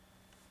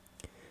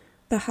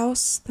The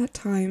house that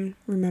time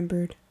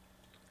remembered.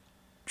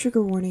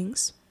 Trigger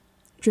warnings.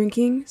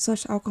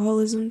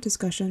 Drinking/alcoholism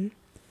discussion.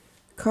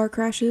 Car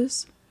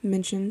crashes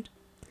mentioned.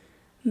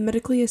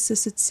 Medically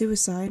assisted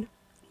suicide,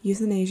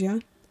 euthanasia.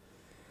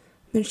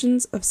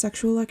 Mentions of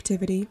sexual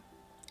activity,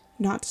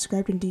 not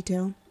described in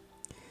detail.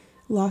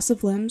 Loss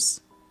of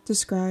limbs,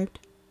 described.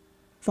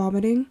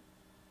 Vomiting,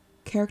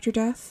 character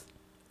death,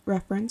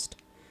 referenced.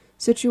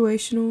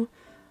 Situational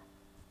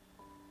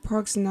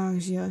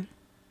prosopagnosia.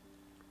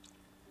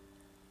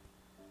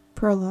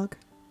 Prologue.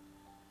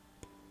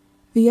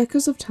 The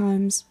echoes of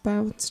times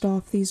bounced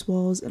off these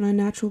walls in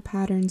unnatural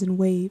patterns and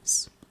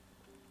waves.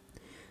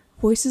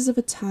 Voices of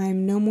a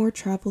time no more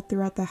traveled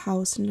throughout the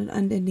house in an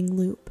unending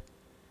loop.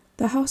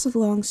 The house had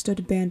long stood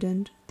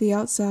abandoned, the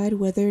outside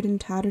withered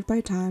and tattered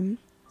by time,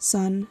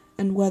 sun,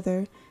 and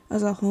weather,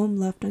 as a home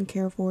left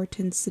uncared for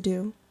tends to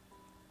do.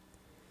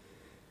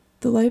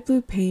 The light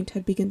blue paint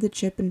had begun to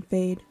chip and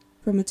fade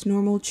from its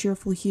normal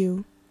cheerful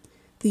hue.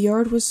 The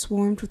yard was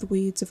swarmed with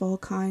weeds of all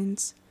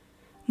kinds.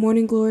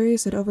 Morning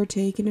glories had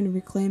overtaken and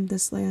reclaimed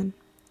this land,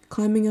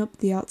 climbing up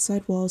the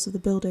outside walls of the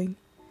building.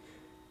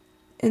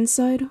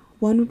 Inside,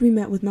 one would be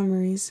met with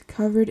memories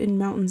covered in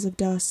mountains of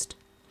dust.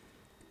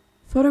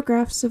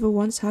 Photographs of a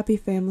once happy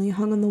family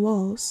hung on the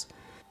walls,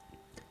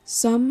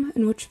 some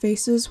in which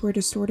faces were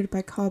distorted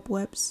by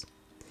cobwebs.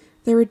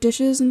 There were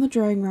dishes in the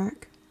drying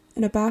rack,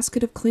 and a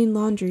basket of clean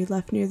laundry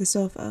left near the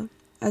sofa,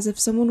 as if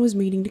someone was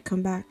meaning to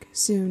come back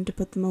soon to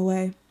put them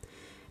away,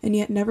 and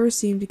yet never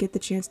seemed to get the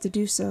chance to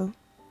do so.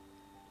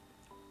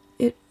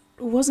 It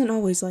wasn't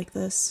always like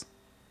this.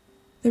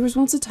 There was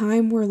once a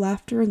time where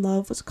laughter and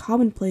love was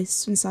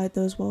commonplace inside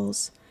those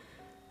walls,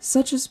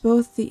 such as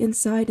both the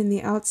inside and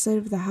the outside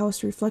of the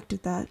house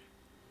reflected that.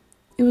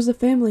 It was the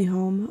family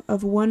home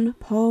of one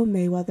Paul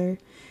Mayweather,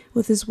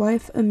 with his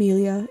wife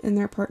Amelia and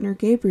their partner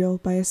Gabriel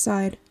by his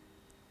side.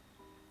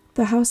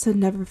 The house had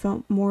never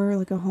felt more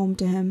like a home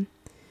to him.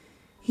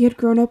 He had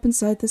grown up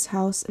inside this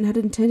house and had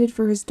intended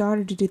for his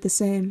daughter to do the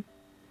same.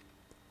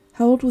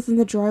 Held within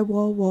the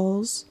drywall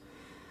walls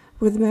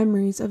were the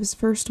memories of his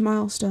first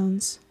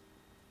milestones,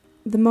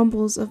 the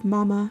mumbles of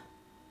Mama,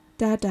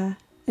 Dada,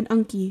 and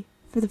Unky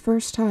for the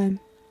first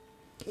time.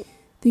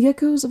 The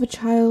echoes of a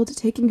child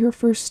taking her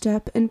first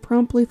step and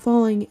promptly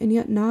falling and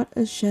yet not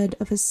a shed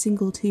of a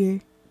single tear.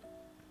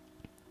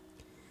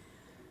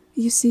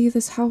 You see,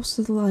 this house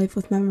is alive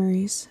with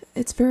memories,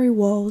 its very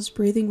walls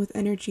breathing with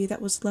energy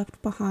that was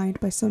left behind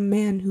by some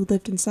man who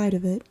lived inside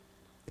of it.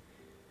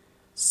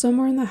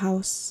 Somewhere in the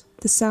house,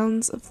 the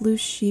sounds of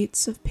loose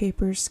sheets of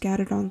paper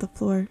scattered on the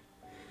floor,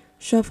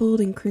 shuffled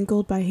and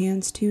crinkled by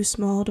hands too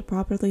small to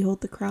properly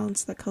hold the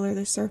crowns that color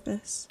their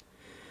surface.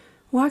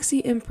 Waxy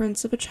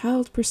imprints of a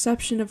child's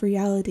perception of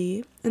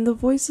reality, and the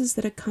voices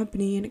that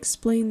accompany and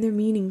explain their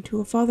meaning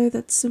to a father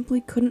that simply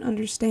couldn't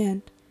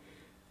understand.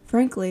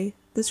 Frankly,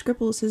 the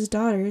scribbles his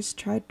daughters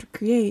tried to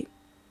create.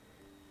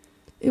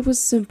 It was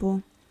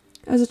simple,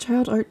 as a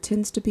child art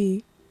tends to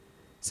be.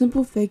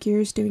 Simple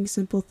figures doing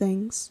simple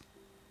things,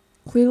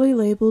 clearly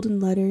labeled in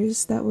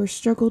letters that were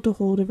struggled to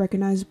hold a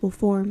recognizable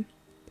form.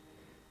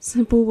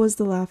 Simple was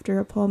the laughter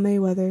of Paul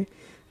Mayweather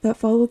that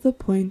followed the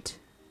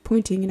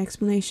pointing and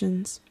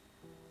explanations.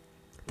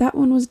 That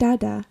one was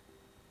Dada,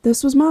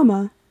 this was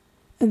Mama,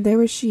 and there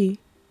was she.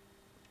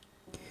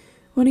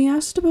 When he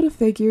asked about a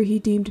figure he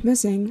deemed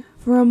missing,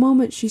 for a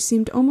moment she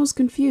seemed almost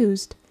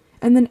confused,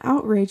 and then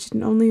outraged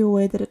in only a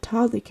way that a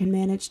toddler can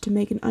manage to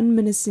make it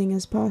unmenacing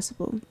as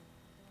possible.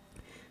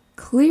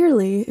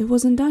 Clearly, it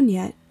wasn't done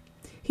yet.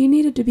 He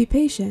needed to be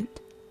patient.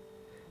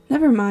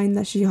 Never mind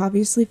that she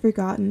obviously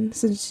forgotten,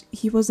 since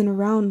he wasn't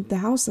around the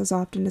house as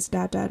often as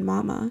Dada and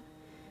Mama.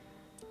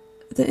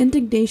 The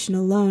indignation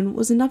alone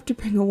was enough to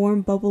bring a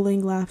warm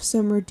bubbling laugh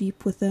somewhere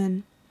deep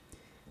within.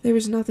 There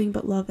was nothing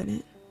but love in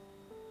it.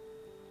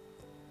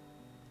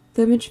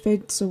 The image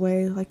fades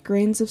away like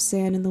grains of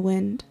sand in the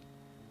wind.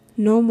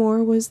 No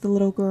more was the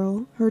little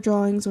girl, her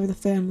drawings, or the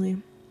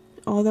family.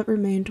 All that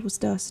remained was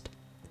dust.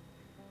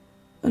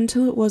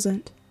 Until it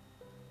wasn't.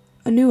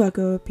 A new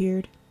echo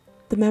appeared.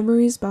 The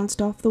memories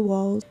bounced off the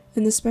walls,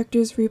 and the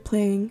specters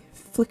replaying,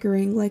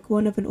 flickering like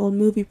one of an old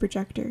movie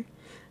projector,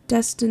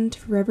 destined to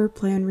forever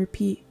play and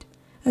repeat,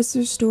 as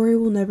their story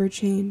will never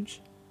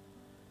change.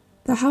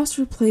 The house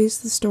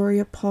replays the story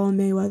of Paul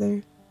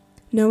Mayweather,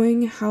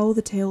 knowing how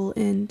the tale will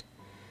end,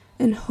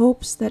 and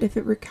hopes that if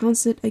it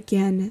recounts it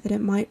again, that it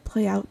might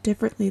play out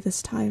differently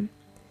this time,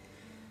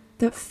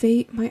 that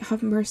fate might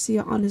have mercy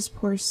on his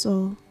poor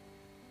soul,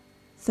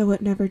 though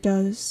it never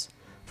does,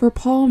 for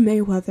Paul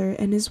Mayweather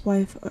and his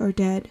wife are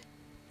dead.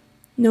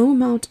 No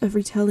amount of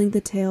retelling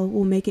the tale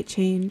will make it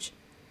change.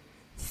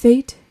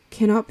 Fate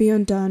cannot be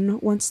undone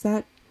once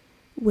that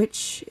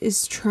which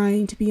is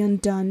trying to be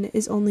undone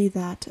is only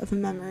that of a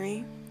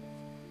memory.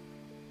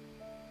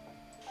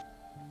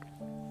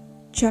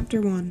 Chapter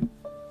 1.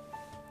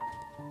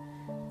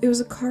 It was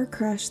a car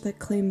crash that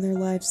claimed their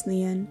lives in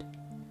the end.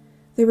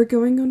 They were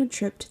going on a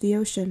trip to the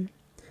ocean,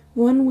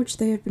 one which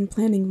they had been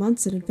planning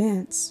months in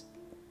advance.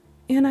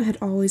 Anna had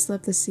always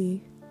loved the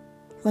sea.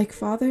 Like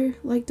father,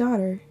 like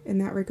daughter, in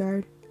that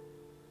regard.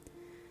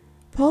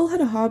 Paul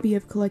had a hobby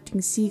of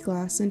collecting sea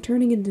glass and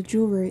turning it into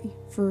jewelry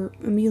for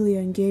Amelia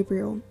and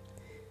Gabriel.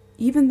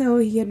 Even though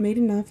he had made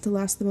enough to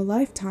last them a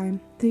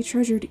lifetime, they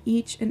treasured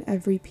each and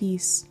every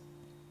piece.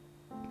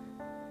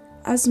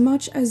 As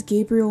much as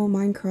Gabriel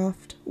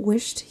Minecraft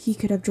wished he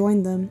could have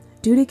joined them,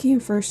 duty came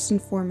first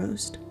and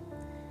foremost.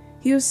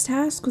 He was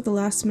tasked with a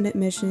last-minute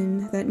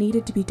mission that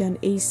needed to be done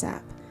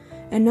ASAP,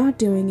 and not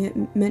doing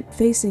it meant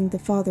facing the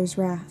Father's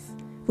wrath,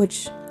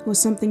 which was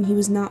something he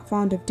was not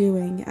fond of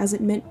doing, as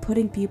it meant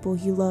putting people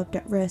he loved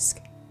at risk.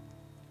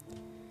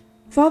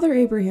 Father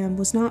Abraham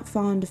was not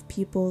fond of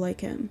people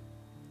like him,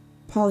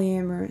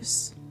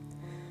 polyamorous.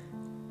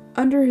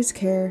 Under his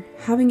care,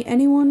 having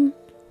anyone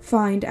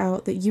find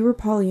out that you were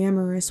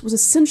polyamorous was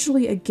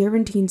essentially a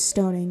guaranteed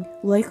stoning,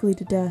 likely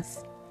to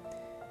death.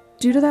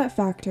 Due to that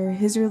factor,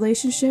 his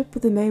relationship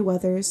with the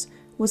Mayweathers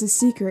was a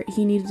secret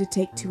he needed to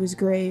take to his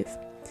grave.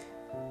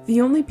 The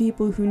only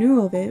people who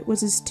knew of it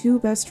was his two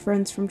best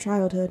friends from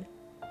childhood,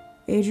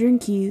 Adrian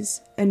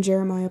Keyes and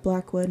Jeremiah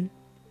Blackwood.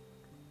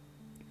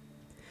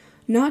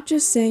 Not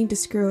just saying to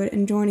screw it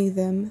and joining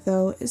them,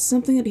 though, is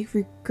something that he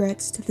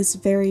regrets to this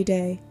very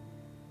day.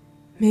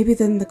 Maybe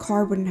then the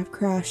car wouldn't have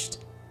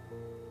crashed.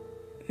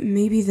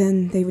 Maybe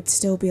then they would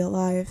still be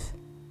alive.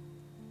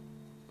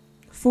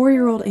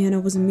 4-year-old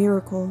Anna was a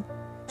miracle.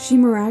 She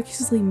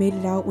miraculously made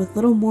it out with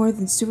little more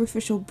than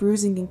superficial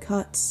bruising and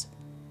cuts.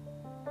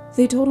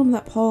 They told him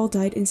that Paul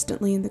died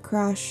instantly in the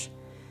crash,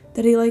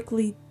 that he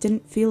likely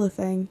didn't feel a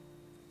thing,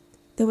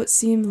 though it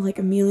seemed like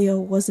Amelia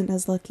wasn't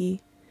as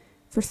lucky.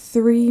 For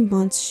 3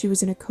 months she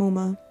was in a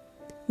coma.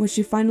 When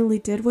she finally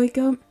did wake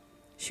up,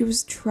 she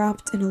was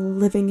trapped in a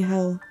living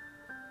hell.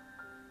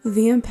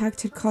 The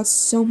impact had caused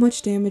so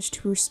much damage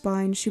to her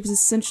spine, she was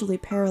essentially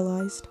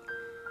paralyzed.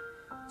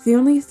 The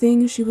only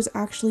thing she was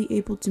actually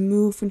able to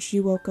move when she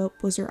woke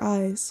up was her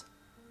eyes.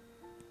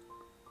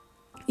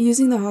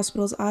 Using the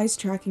hospital's eyes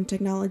tracking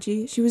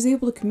technology, she was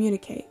able to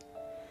communicate,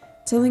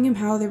 telling him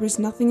how there was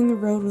nothing in the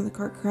road when the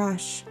car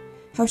crashed,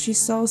 how she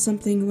saw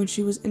something when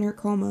she was in her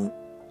coma.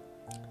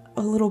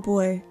 A little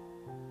boy.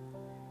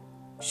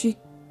 She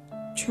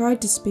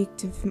tried to speak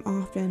to him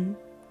often,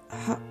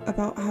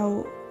 about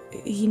how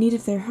he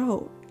needed their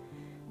help,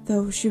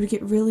 though she would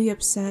get really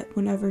upset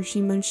whenever she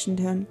mentioned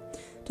him,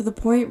 to the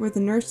point where the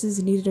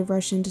nurses needed to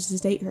rush in to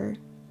sedate her.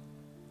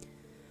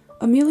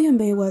 Amelia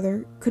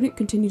Mayweather couldn't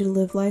continue to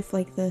live life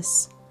like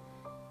this.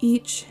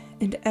 Each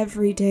and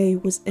every day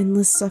was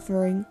endless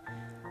suffering.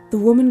 The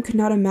woman could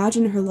not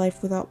imagine her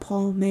life without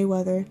Paul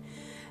Mayweather,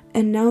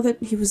 and now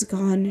that he was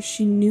gone,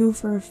 she knew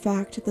for a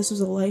fact that this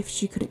was a life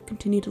she couldn't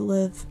continue to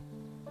live.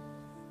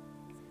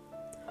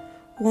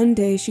 One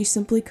day, she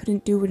simply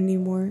couldn't do it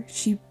anymore.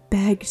 She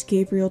begged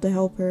Gabriel to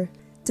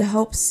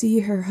help see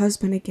her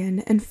husband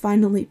again and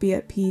finally be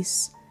at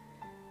peace.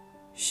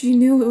 She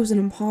knew it was an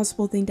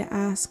impossible thing to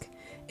ask,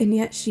 and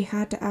yet she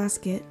had to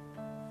ask it.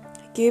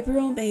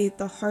 Gabriel made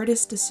the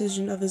hardest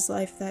decision of his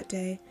life that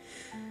day,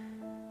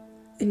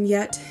 and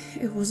yet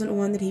it wasn't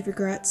one that he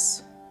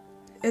regrets.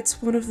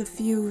 It's one of the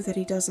few that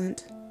he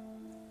doesn't.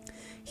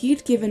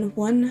 He'd given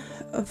one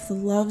of the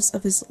loves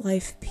of his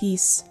life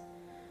peace,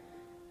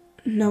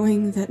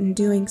 knowing that in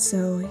doing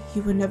so, he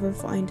would never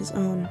find his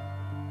own.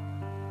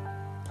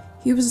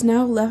 He was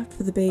now left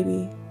with a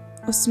baby,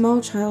 a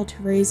small child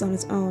to raise on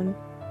his own.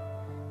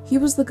 He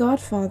was the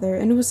godfather,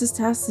 and it was his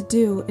task to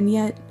do, and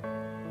yet,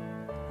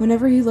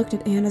 whenever he looked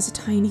at Anna's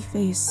tiny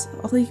face,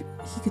 all he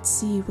could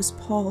see was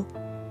Paul,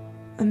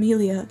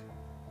 Amelia,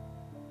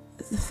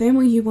 the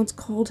family he once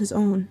called his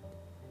own.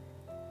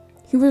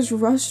 He was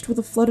rushed with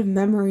a flood of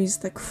memories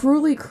that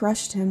cruelly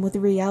crushed him with the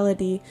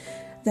reality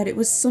that it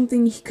was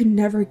something he could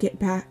never get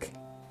back.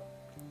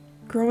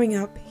 Growing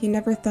up, he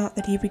never thought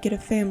that he would get a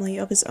family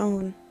of his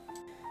own.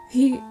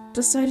 He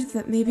decided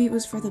that maybe it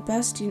was for the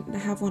best he didn't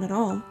have one at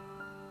all.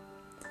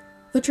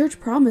 The church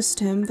promised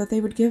him that they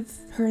would give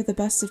her the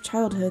best of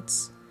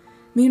childhoods.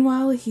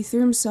 Meanwhile, he threw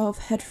himself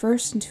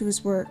headfirst into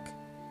his work.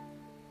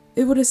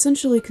 It would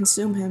essentially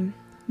consume him,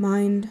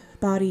 mind,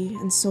 body,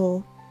 and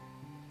soul.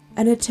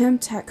 An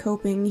attempt at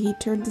coping, he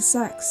turned to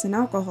sex and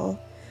alcohol,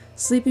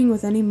 sleeping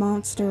with any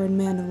monster and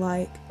man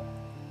alike.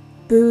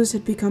 Booze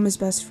had become his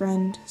best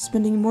friend,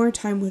 spending more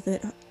time with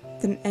it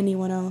than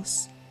anyone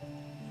else.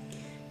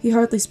 He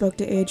hardly spoke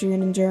to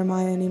Adrian and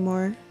Jeremiah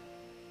anymore.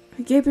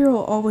 Gabriel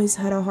always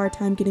had a hard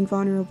time getting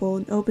vulnerable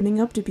and opening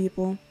up to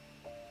people.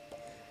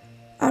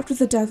 After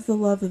the death of the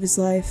love of his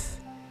life,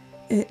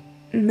 it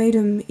made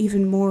him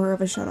even more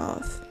of a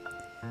shut-off.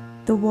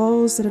 The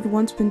walls that had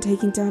once been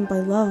taken down by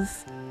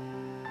love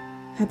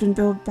had been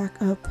built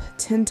back up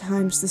 10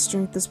 times the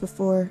strength as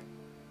before.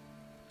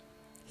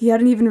 He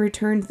hadn't even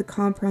returned to the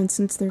compound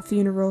since their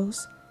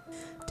funerals,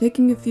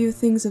 taking a few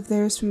things of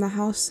theirs from the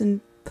house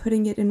and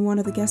putting it in one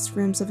of the guest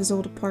rooms of his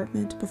old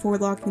apartment before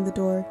locking the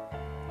door.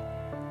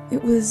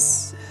 It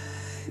was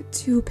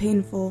too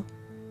painful,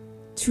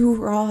 too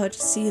raw to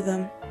see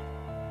them.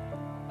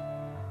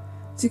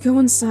 To go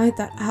inside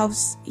that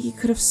house, he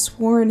could have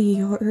sworn he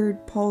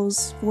heard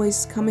Paul's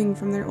voice coming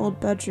from their old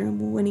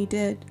bedroom when he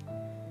did.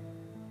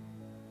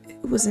 It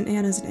wasn't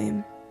Anna's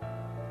name.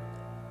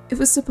 It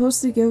was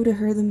supposed to go to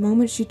her the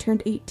moment she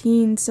turned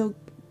 18, so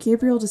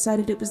Gabriel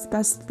decided it was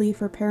best to leave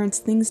her parents'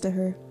 things to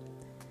her.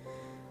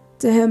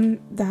 To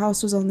him, the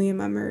house was only a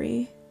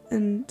memory,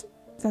 and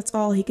that's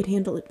all he could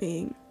handle it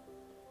being.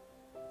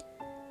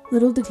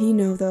 Little did he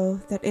know,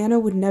 though, that Anna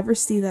would never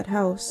see that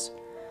house,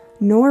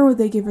 nor would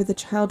they give her the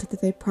child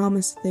that they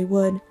promised they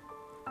would.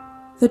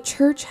 The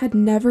church had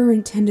never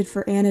intended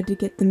for Anna to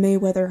get the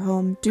Mayweather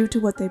home due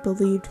to what they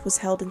believed was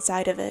held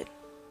inside of it.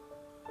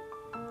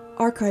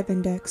 Archive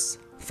Index.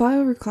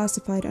 File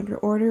reclassified under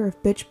order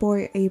of Bitch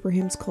Boy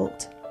Abraham's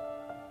cult.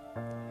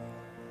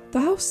 The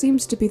house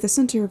seems to be the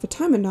center of a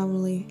time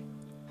anomaly.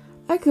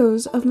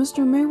 Echoes of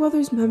Mr.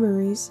 Mayweather's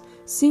memories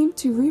seem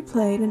to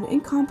replay in an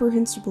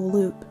incomprehensible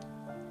loop.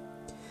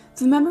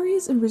 The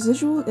memories and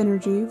residual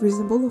energy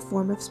resemble a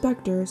form of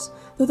specters,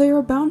 though they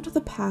are bound to the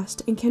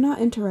past and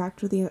cannot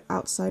interact with the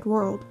outside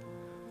world.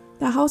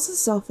 The house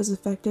itself is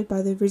affected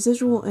by the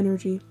residual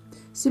energy,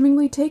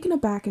 seemingly taken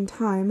aback in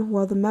time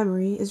while the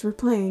memory is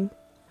replaying.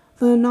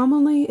 The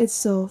anomaly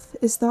itself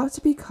is thought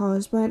to be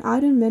caused by an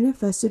item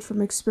manifested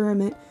from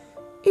experiment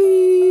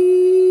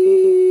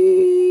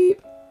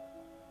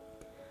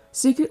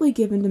secretly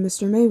given to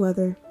Mr.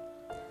 Mayweather.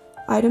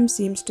 Item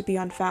seems to be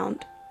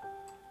unfound.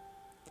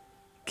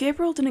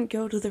 Gabriel didn't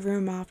go to the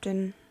room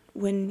often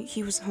when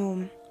he was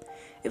home.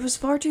 It was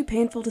far too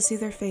painful to see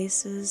their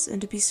faces and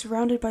to be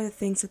surrounded by the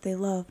things that they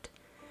loved.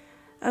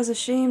 As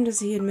ashamed as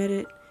he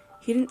admitted,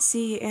 he didn't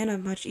see Anna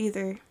much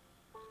either.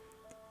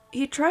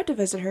 He tried to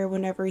visit her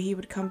whenever he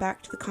would come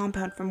back to the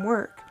compound from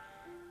work.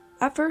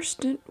 At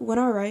first, it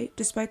went alright,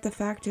 despite the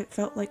fact it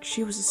felt like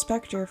she was a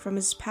specter from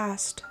his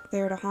past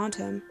there to haunt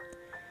him.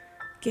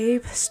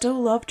 Gabe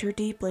still loved her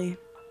deeply.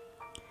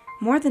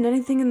 More than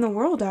anything in the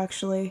world,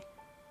 actually.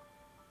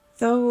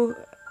 Though,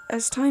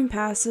 as time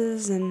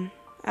passes, and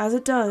as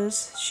it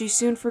does, she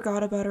soon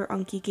forgot about her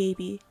Unky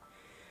Gaby,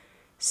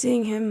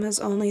 seeing him as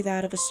only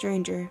that of a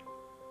stranger.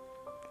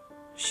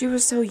 She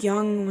was so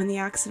young when the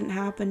accident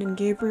happened, and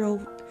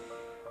Gabriel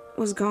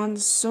was gone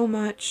so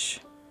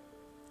much.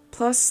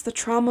 Plus, the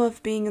trauma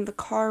of being in the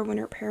car when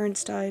her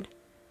parents died.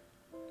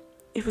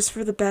 It was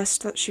for the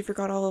best that she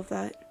forgot all of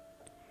that.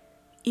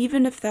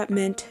 Even if that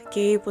meant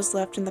Gabe was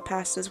left in the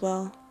past as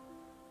well.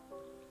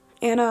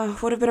 Anna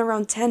would have been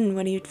around 10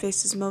 when he had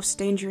faced his most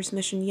dangerous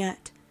mission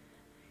yet.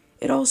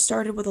 It all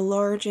started with a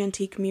large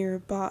antique mirror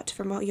bought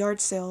from a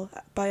yard sale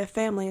by a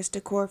family as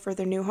decor for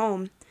their new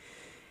home,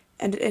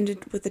 and it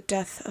ended with the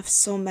death of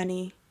so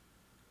many.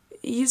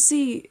 You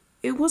see,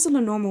 it wasn't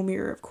a normal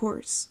mirror, of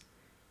course.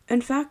 In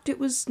fact, it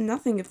was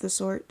nothing of the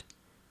sort.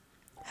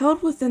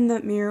 Held within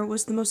that mirror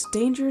was the most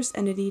dangerous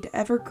entity to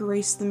ever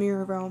grace the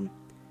mirror realm.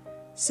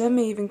 Some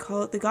may even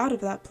call it the god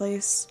of that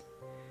place.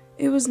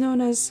 It was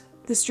known as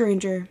the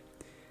Stranger,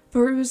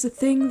 for it was the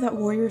thing that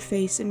wore your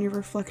face in your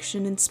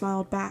reflection and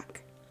smiled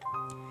back.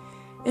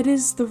 It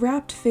is the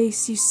rapt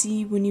face you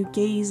see when you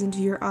gaze into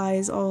your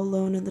eyes all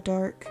alone in the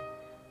dark,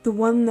 the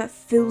one that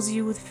fills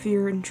you with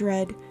fear and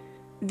dread,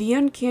 the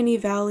uncanny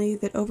valley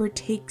that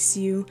overtakes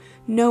you,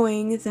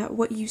 knowing that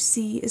what you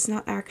see is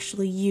not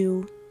actually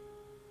you.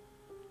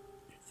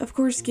 Of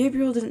course,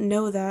 Gabriel didn't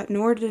know that,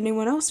 nor did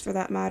anyone else for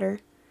that matter.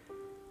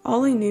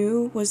 All he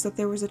knew was that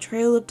there was a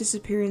trail of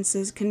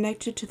disappearances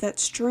connected to that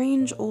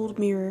strange old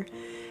mirror,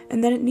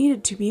 and that it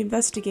needed to be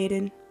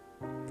investigated.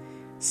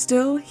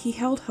 Still, he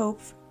held hope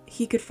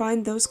he could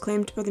find those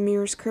claimed by the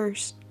mirror's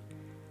curse,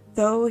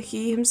 though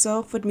he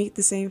himself would meet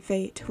the same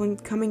fate when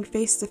coming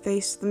face to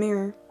face with the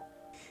mirror.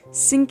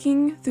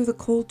 Sinking through the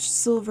cold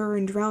silver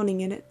and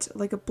drowning in it,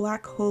 like a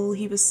black hole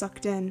he was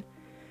sucked in.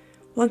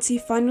 Once he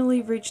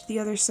finally reached the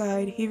other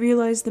side, he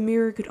realized the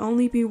mirror could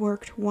only be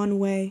worked one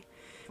way.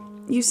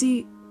 You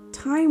see,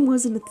 time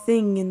wasn't a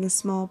thing in the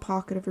small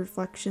pocket of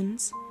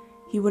reflections.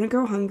 He wouldn't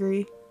grow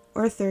hungry,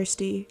 or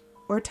thirsty,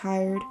 or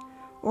tired,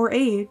 or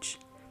age,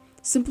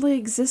 simply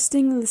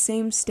existing in the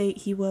same state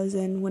he was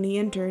in when he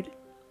entered.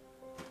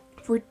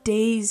 For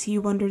days he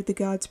wandered the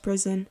god's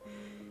prison,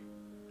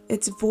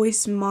 its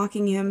voice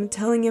mocking him,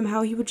 telling him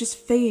how he would just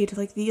fade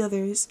like the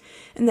others,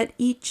 and that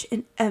each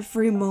and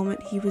every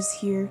moment he was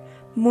here,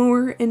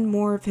 more and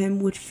more of him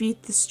would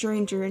feed the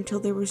stranger until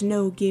there was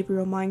no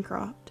Gabriel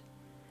Mycroft.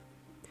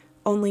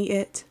 Only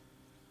it.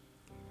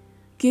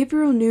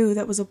 Gabriel knew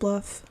that was a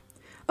bluff.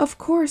 Of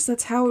course,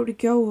 that's how it would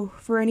go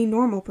for any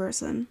normal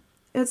person.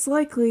 It's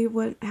likely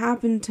what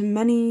happened to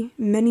many,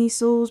 many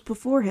souls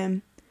before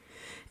him,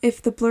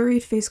 if the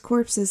blurry-faced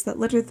corpses that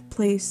littered the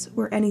place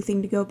were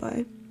anything to go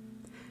by.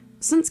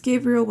 Since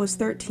Gabriel was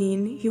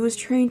 13, he was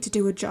trained to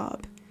do a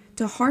job,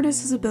 to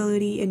harness his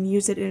ability and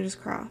use it in his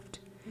craft.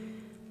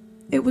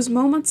 It was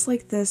moments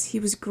like this he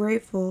was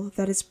grateful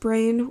that his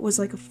brain was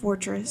like a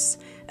fortress,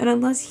 and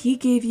unless he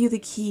gave you the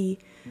key,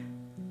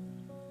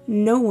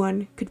 no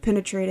one could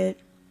penetrate it.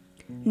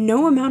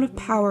 No amount of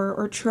power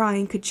or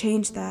trying could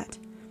change that.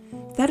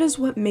 That is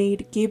what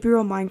made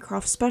Gabriel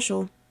Mycroft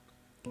special.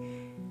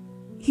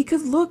 He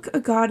could look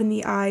a god in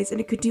the eyes and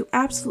it could do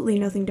absolutely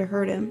nothing to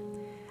hurt him.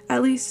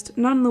 At least,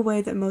 not in the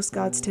way that most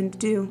gods tend to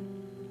do.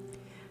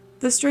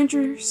 The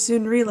stranger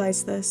soon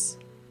realized this.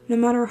 No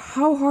matter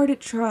how hard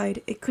it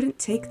tried, it couldn't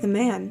take the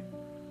man.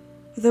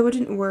 Though it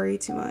didn't worry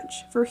too much,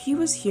 for he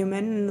was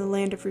human, and in the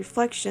land of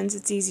reflections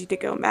it's easy to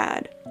go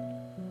mad.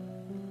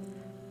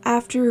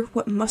 After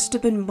what must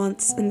have been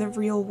months in the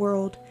real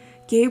world,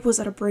 Gabe was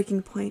at a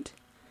breaking point.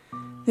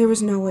 There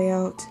was no way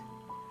out.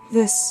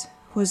 This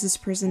was his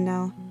prison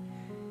now.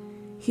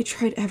 He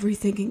tried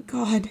everything, and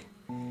God,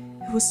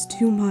 it was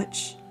too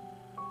much.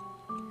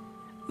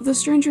 The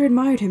stranger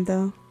admired him,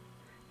 though.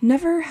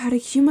 Never had a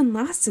human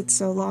lasted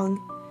so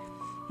long.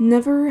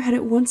 Never had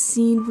it once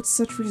seen with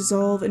such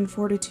resolve and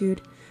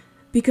fortitude.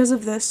 Because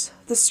of this,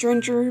 the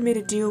stranger made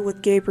a deal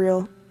with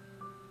Gabriel.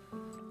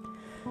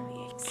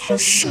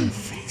 Has some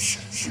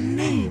faces and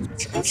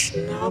names, it's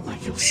not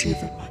like you'll see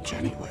them much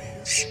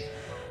anyways.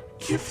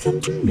 Give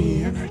them to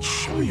me and I'd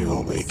show you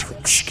a way to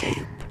escape.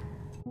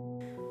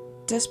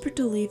 Desperate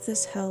to leave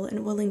this hell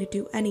and willing to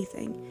do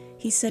anything,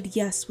 he said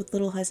yes with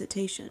little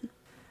hesitation.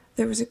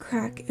 There was a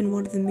crack in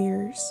one of the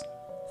mirrors,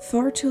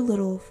 far too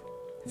little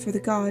for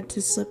the god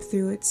to slip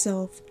through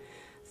itself,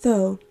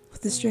 though,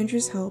 with the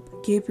stranger's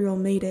help, Gabriel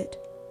made it.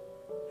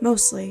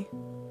 Mostly.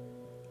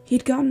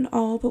 He'd gotten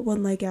all but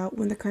one leg out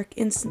when the crack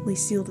instantly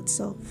sealed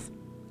itself.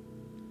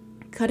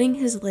 Cutting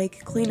his leg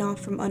clean off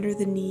from under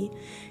the knee,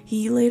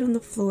 he laid on the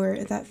floor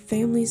at that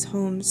family's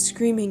home,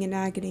 screaming in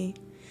agony.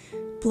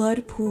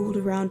 Blood pooled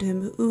around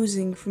him,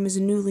 oozing from his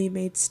newly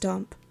made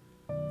stump.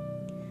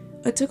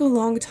 It took a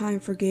long time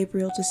for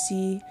Gabriel to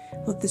see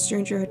what the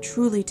stranger had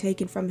truly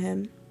taken from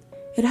him.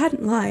 It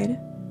hadn't lied.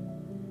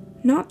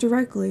 Not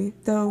directly,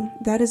 though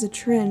that is a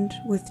trend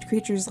with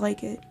creatures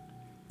like it.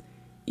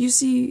 You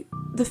see,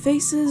 the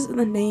faces and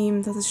the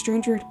name that the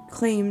stranger had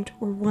claimed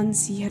were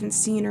ones he hadn't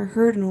seen or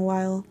heard in a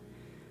while,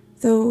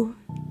 though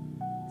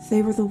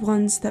they were the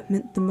ones that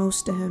meant the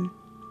most to him.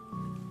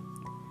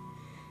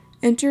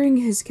 Entering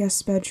his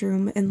guest's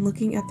bedroom and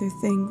looking at their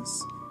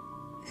things,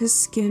 his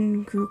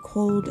skin grew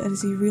cold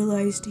as he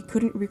realized he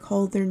couldn't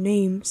recall their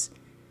names.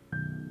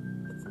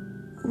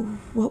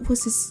 What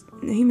was his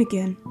name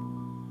again?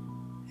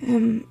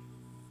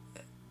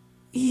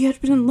 He had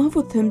been in love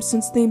with him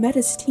since they met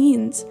as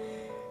teens.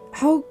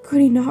 How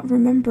could he not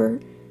remember?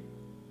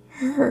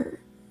 Her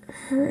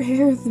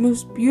hair the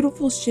most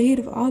beautiful shade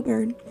of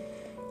auburn.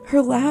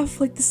 Her laugh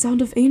like the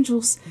sound of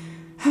angels.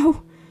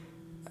 How...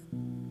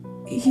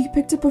 He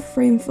picked up a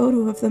framed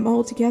photo of them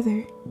all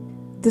together.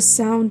 The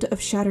sound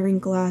of shattering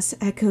glass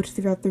echoed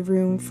throughout the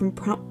room from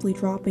promptly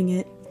dropping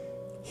it.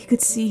 He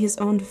could see his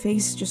own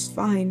face just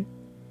fine.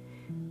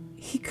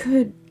 He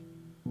could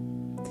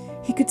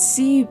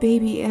see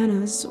baby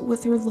Anna's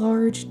with her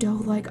large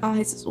doe-like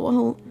eyes as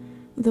well,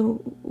 though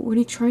when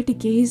he tried to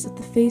gaze at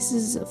the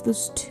faces of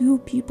those two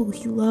people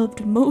he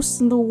loved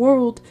most in the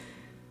world,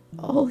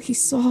 all he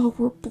saw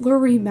were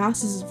blurry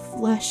masses of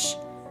flesh,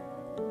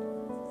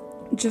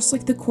 just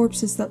like the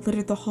corpses that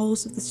littered the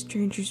halls of the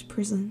stranger's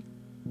prison.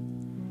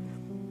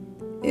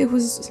 It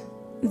was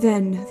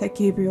then that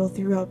Gabriel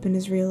threw up in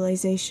his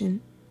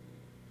realization.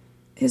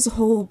 His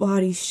whole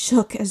body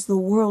shook as the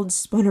world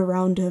spun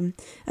around him,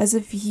 as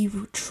if he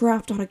were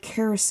trapped on a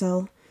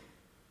carousel.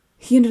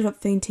 He ended up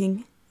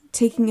fainting,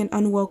 taking an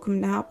unwelcome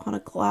nap on a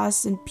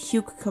glass and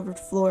puke-covered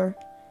floor.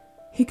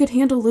 He could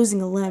handle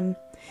losing a limb.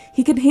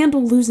 He could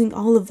handle losing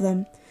all of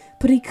them,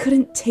 but he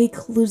couldn't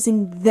take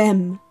losing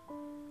them.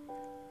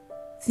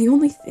 The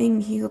only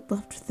thing he had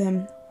left of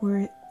them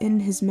were in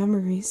his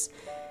memories,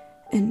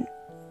 and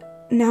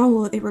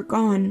now they were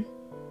gone.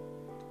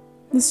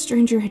 The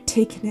stranger had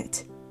taken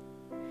it.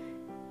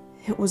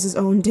 It was his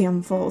own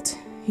damn fault,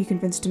 he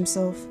convinced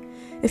himself.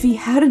 If he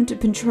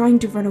hadn't been trying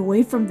to run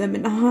away from them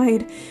and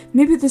hide,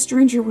 maybe the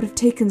stranger would have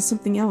taken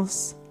something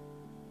else.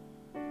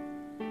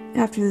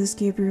 After this,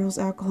 Gabriel's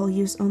alcohol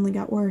use only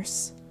got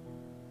worse.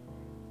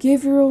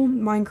 Gabriel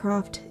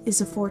Minecraft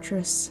is a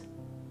fortress.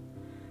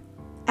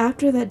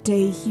 After that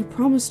day, he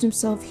promised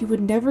himself he would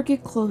never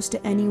get close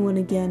to anyone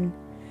again.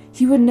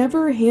 He would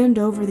never hand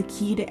over the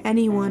key to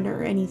anyone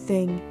or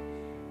anything.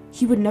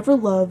 He would never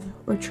love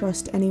or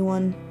trust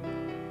anyone.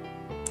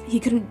 He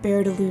couldn't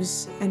bear to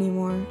lose any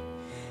more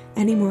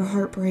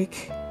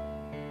heartbreak.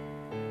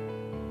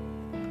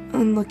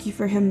 Unlucky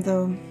for him,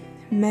 though,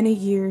 many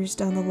years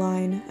down the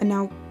line, a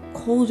now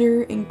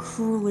colder and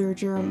crueler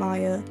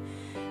Jeremiah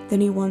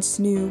than he once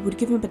knew would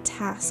give him a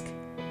task,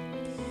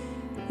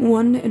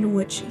 one in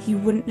which he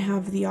wouldn't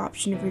have the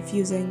option of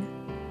refusing.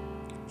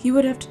 He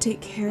would have to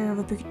take care of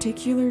a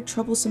particular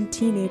troublesome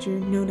teenager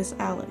known as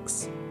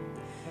Alex.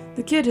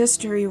 The kid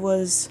history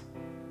was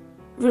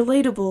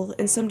relatable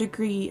in some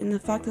degree in the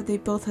fact that they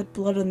both had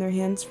blood on their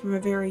hands from a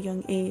very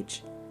young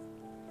age.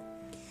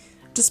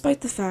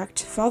 Despite the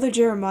fact, Father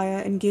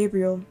Jeremiah and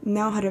Gabriel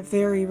now had a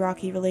very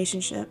rocky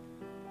relationship.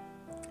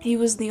 He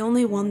was the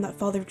only one that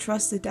Father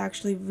trusted to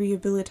actually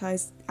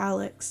rehabilitate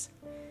Alex.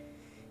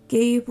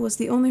 Gabe was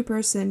the only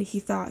person he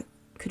thought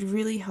could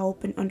really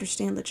help and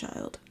understand the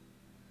child.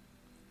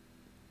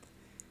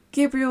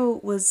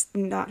 Gabriel was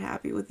not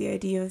happy with the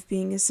idea of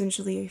being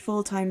essentially a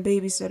full-time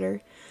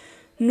babysitter,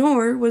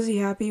 nor was he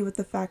happy with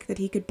the fact that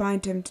he could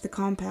bind him to the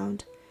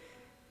compound,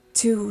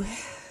 to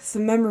the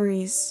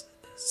memories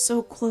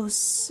so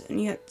close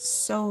and yet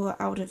so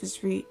out of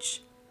his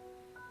reach.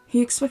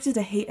 He expected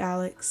to hate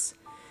Alex,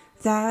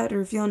 that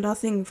or feel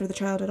nothing for the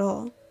child at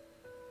all.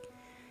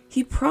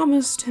 He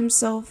promised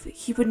himself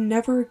he would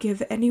never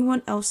give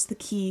anyone else the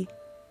key.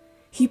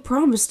 He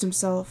promised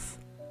himself.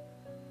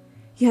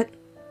 Yet,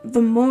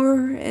 the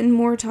more and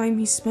more time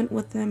he spent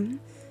with them,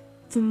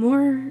 the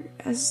more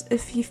as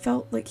if he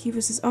felt like he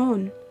was his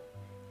own,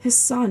 his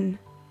son.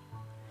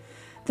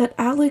 That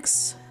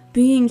Alex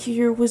being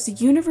here was the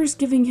universe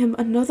giving him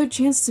another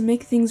chance to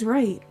make things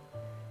right.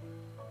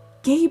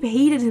 Gabe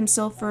hated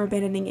himself for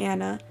abandoning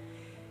Anna,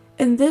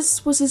 and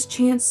this was his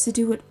chance to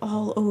do it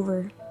all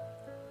over.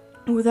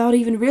 Without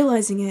even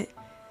realizing it,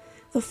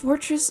 the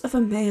fortress of a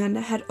man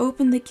had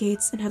opened the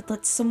gates and had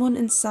let someone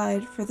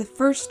inside for the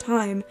first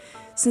time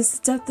since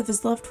the death of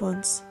his loved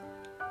ones.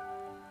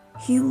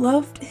 He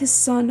loved his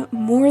son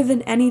more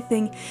than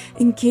anything,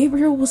 and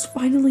Gabriel was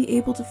finally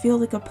able to feel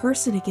like a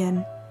person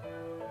again.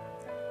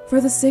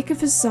 For the sake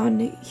of his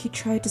son, he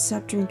tried to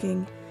stop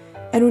drinking,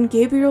 and when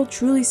Gabriel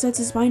truly sets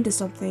his mind to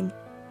something,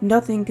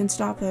 nothing can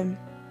stop him.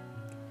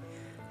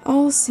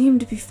 All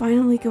seemed to be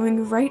finally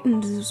going right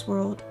into this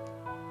world,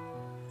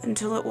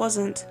 until it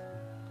wasn't.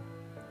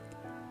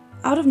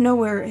 Out of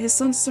nowhere, his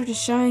son started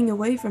shying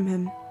away from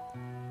him,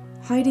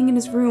 hiding in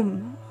his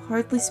room,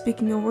 hardly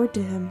speaking a word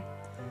to him.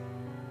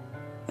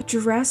 A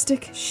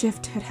drastic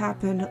shift had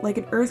happened, like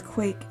an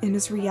earthquake in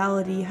his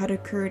reality had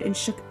occurred and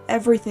shook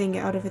everything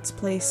out of its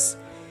place.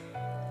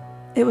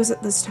 It was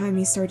at this time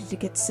he started to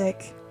get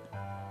sick.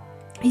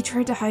 He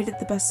tried to hide it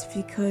the best if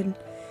he could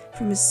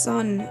from his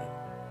son.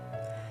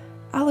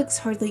 Alex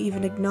hardly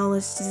even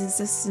acknowledged his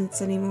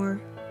existence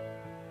anymore.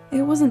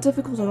 It wasn't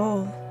difficult at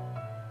all.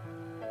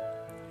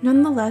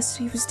 Nonetheless,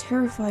 he was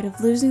terrified of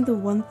losing the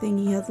one thing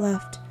he had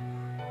left.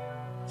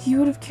 He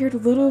would have cared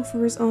little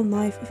for his own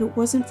life if it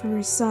wasn't for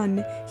his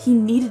son he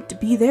needed to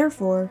be there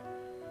for.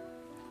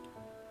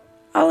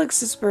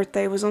 Alex's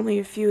birthday was only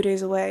a few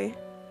days away.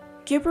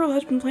 Gabriel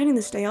had been planning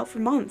this day out for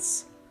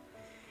months.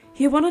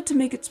 He wanted to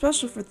make it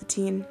special for the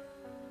teen,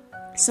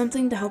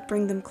 something to help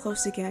bring them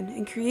close again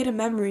and create a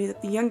memory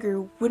that the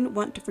younger wouldn't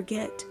want to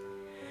forget.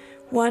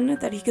 One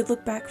that he could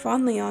look back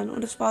fondly on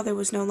when his father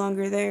was no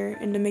longer there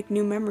and to make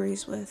new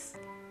memories with.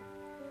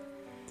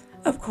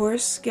 Of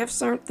course,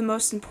 gifts aren't the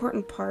most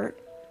important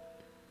part,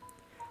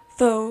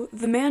 though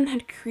the man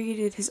had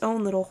created his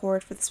own little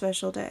hoard for the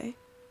special day.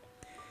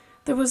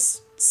 There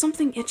was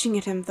something itching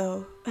at him,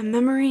 though, a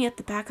memory at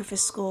the back of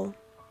his skull.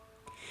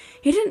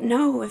 He didn't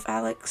know if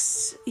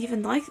Alex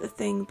even liked the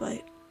thing,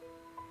 but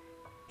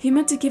he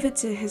meant to give it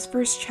to his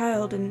first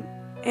child, and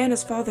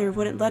Anna's father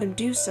wouldn't let him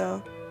do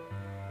so.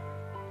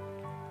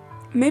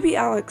 Maybe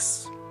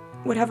Alex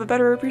would have a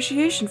better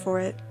appreciation for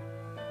it.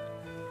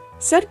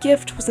 Said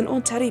gift was an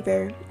old teddy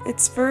bear,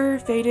 its fur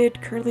faded,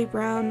 curly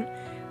brown,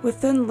 with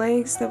thin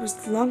legs that was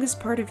the longest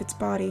part of its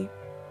body.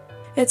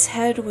 Its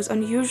head was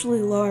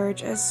unusually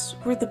large, as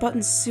were the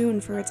buttons sewn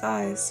for its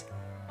eyes.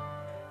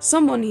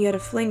 Someone he had a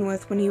fling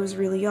with when he was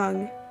really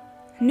young,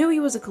 knew he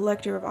was a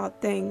collector of odd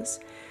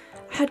things,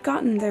 had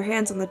gotten their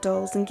hands on the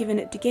dolls and given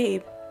it to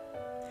Gabe.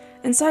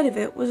 Inside of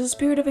it was the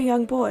spirit of a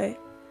young boy,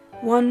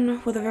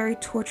 one with a very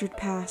tortured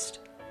past.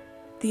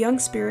 The young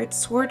spirit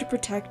swore to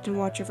protect and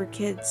watch over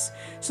kids,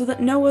 so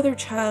that no other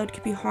child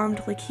could be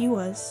harmed like he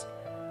was.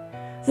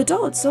 The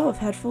doll itself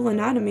had full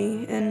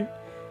anatomy, and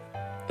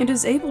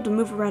is able to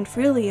move around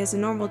freely as a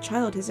normal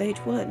child his age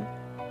would.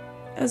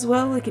 As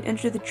well, it could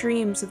enter the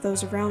dreams of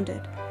those around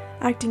it,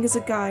 acting as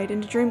a guide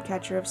and a dream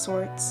catcher of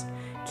sorts,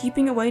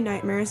 keeping away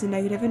nightmares and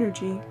negative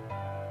energy.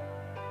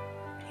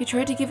 He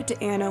tried to give it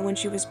to Anna when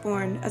she was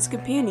born, as a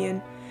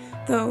companion,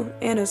 though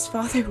Anna's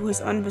father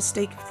was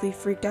unmistakably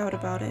freaked out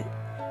about it,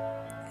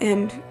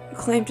 and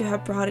claimed to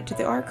have brought it to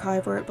the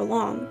archive where it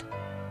belonged.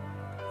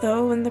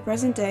 Though in the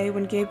present day,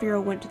 when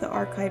Gabriel went to the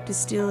archive to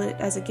steal it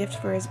as a gift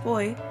for his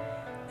boy,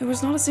 there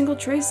was not a single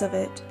trace of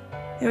it.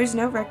 There was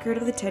no record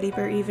of the teddy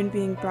bear even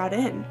being brought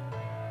in.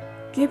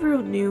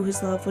 Gabriel knew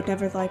his love would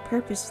never lie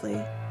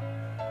purposely.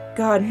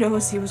 God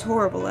knows he was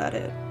horrible at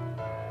it.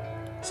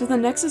 So the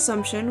next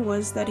assumption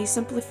was that he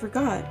simply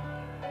forgot,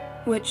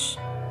 which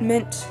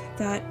meant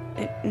that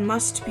it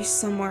must be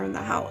somewhere in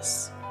the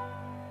house.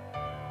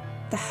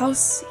 The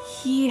house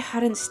he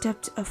hadn't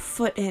stepped a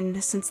foot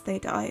in since they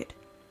died.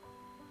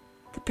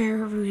 The bear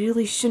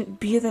really shouldn't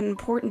be that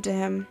important to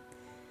him.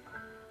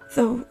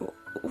 Though,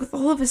 with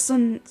all of his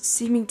son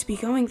seeming to be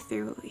going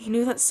through, he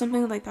knew that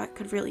something like that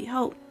could really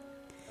help.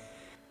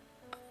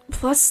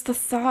 Plus, the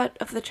thought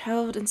of the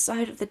child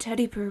inside of the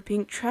teddy bear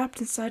being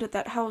trapped inside of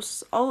that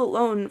house all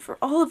alone for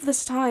all of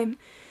this time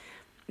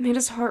made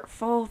his heart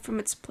fall from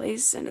its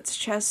place in its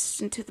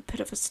chest into the pit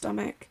of his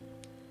stomach.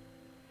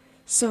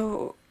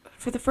 So,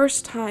 for the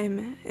first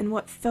time in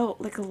what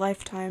felt like a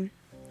lifetime,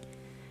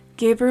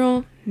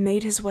 Gabriel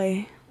made his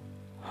way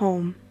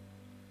home.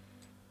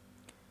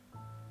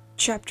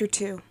 Chapter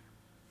 2.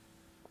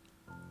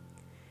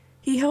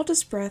 He held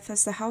his breath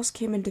as the house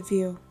came into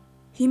view.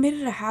 He made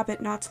it a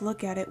habit not to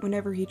look at it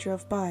whenever he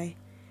drove by.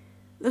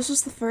 This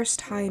was the first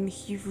time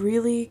he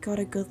really got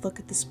a good look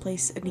at this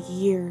place in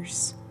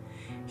years.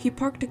 He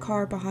parked a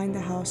car behind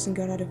the house and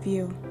got out of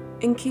view,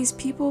 in case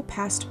people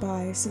passed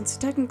by, since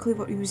technically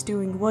what he was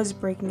doing was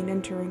breaking and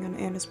entering on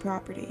Anna's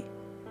property.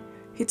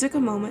 He took a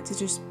moment to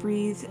just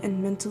breathe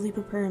and mentally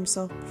prepare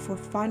himself before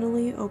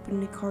finally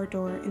opening the car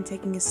door and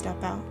taking a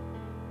step out.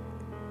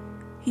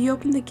 He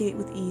opened the gate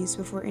with ease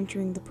before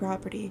entering the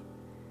property.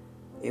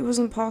 It was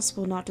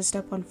impossible not to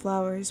step on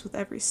flowers with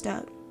every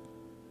step,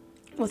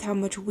 with how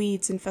much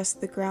weeds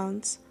infested the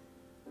grounds.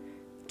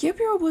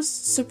 Gabriel was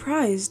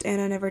surprised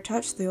Anna never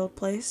touched the old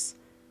place.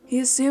 He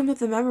assumed that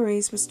the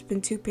memories must have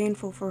been too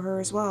painful for her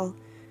as well,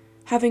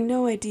 having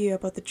no idea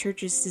about the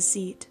church's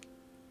deceit.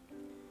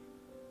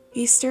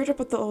 He stared up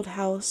at the old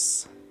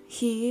house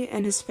he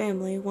and his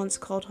family once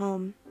called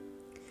home.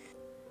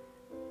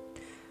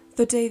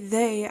 The day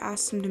they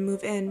asked him to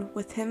move in,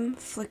 with him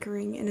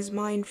flickering in his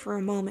mind for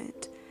a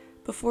moment,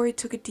 before he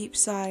took a deep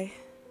sigh,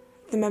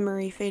 the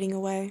memory fading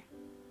away.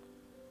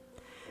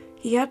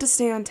 He had to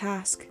stay on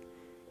task.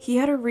 He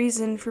had a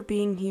reason for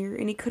being here,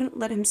 and he couldn't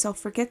let himself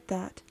forget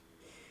that.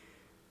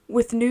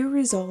 With new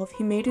resolve,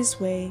 he made his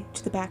way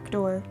to the back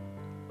door.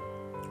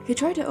 He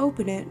tried to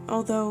open it,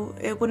 although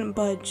it wouldn't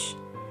budge.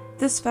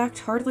 This fact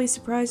hardly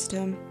surprised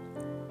him.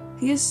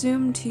 He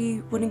assumed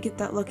he wouldn't get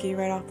that lucky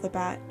right off the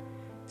bat,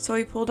 so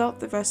he pulled out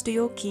the rusty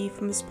old key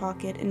from his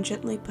pocket and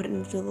gently put it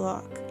into the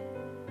lock.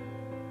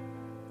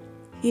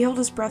 He held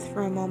his breath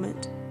for a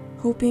moment,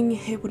 hoping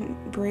it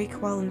wouldn't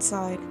break while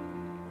inside.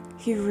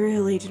 He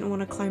really didn't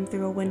want to climb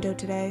through a window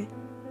today.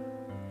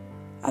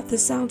 At the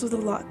sound of the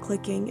lock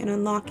clicking and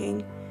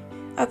unlocking,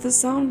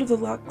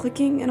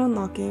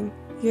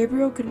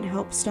 Gabriel couldn't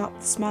help stop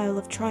the smile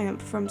of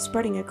triumph from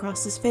spreading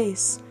across his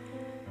face,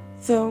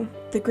 though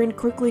the grin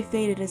quickly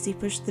faded as he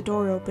pushed the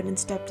door open and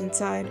stepped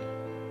inside.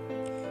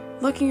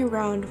 Looking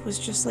around was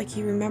just like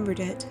he remembered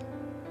it.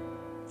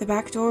 The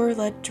back door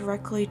led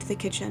directly to the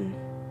kitchen.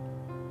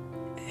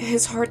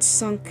 His heart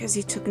sunk as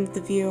he took in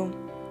the view.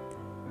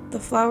 The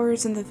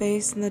flowers in the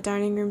vase on the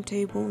dining room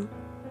table.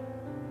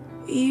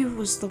 Eve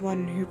was the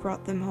one who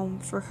brought them home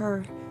for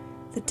her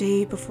the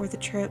day before the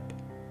trip.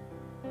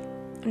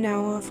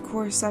 Now, of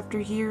course, after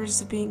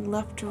years of being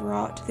left to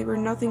rot, they were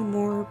nothing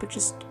more but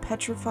just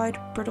petrified,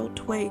 brittle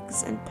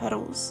twigs and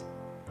petals.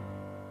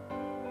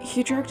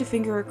 He dragged a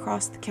finger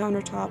across the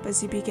countertop as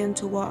he began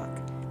to walk,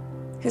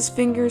 his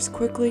fingers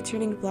quickly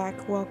turning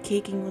black while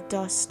caking with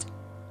dust.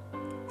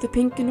 The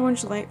pink and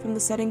orange light from the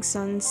setting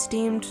sun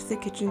steamed through the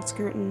kitchen's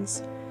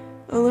curtains,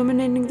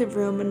 illuminating the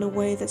room in a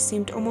way that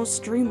seemed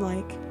almost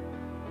dreamlike.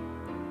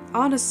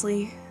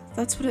 Honestly,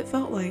 that's what it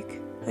felt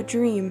like, a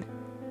dream.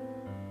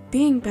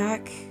 Being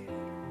back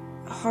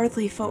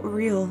hardly felt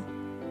real.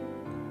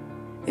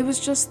 It was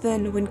just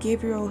then when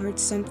Gabriel heard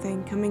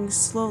something coming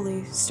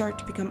slowly start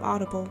to become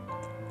audible,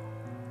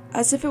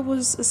 as if it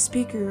was a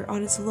speaker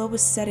on its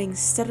lowest setting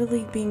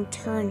steadily being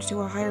turned to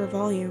a higher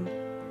volume.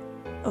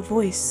 A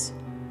voice.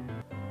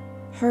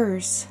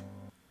 Hers.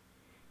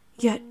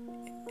 Yet,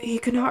 he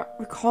could not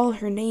recall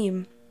her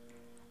name.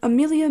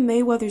 Amelia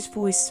Mayweather's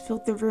voice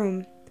filled the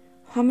room,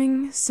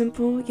 humming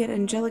simple yet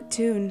angelic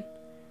tune.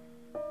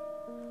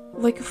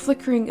 Like a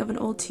flickering of an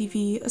old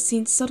TV, a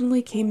scene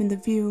suddenly came into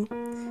view,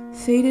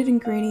 faded and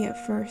grainy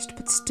at first,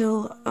 but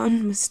still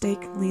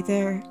unmistakably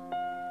there.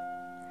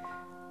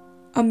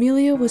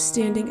 Amelia was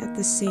standing at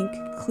the sink,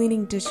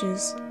 cleaning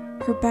dishes,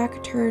 her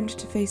back turned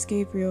to face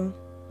Gabriel.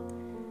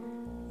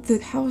 The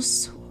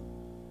house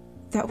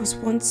that was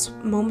once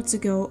moments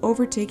ago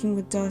overtaken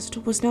with dust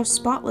was now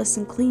spotless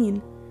and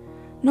clean.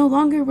 No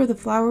longer were the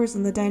flowers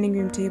on the dining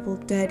room table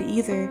dead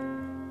either.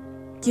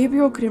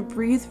 Gabriel couldn't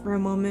breathe for a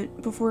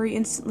moment before he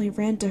instantly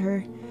ran to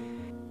her.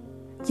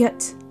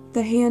 Yet,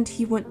 the hand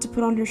he went to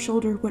put on her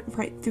shoulder went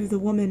right through the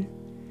woman.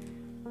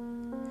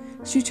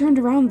 She turned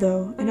around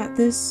though, and at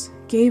this,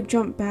 Gabe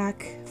jumped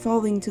back,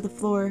 falling to the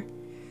floor.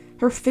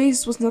 Her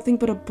face was nothing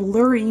but a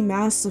blurry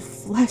mass of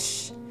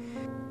flesh.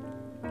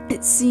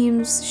 It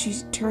seems she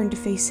turned to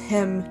face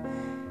him.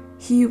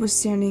 He was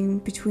standing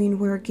between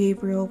where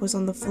Gabriel was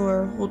on the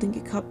floor, holding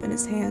a cup in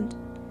his hand.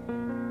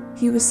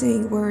 He was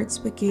saying words,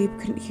 but Gabe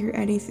couldn't hear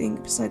anything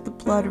beside the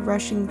blood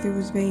rushing through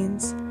his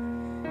veins.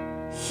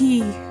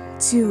 He,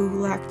 too,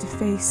 lacked a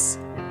face.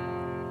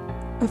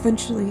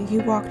 Eventually, he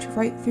walked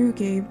right through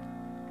Gabe.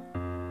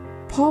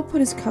 Paul put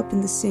his cup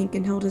in the sink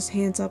and held his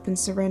hands up in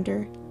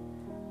surrender.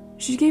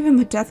 She gave him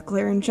a death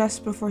glare and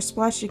just before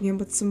splashing him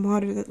with some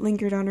water that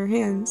lingered on her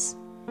hands,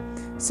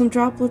 some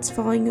droplets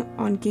falling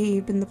on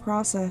Gabe in the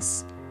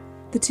process.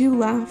 The two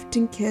laughed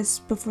and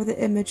kissed before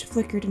the image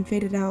flickered and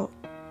faded out.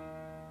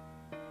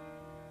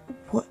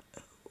 What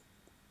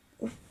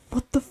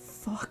the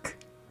fuck?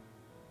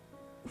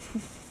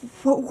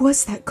 What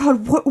was that?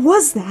 God, what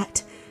was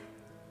that?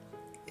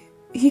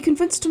 He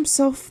convinced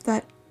himself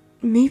that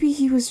maybe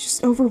he was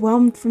just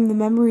overwhelmed from the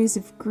memories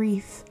of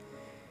grief,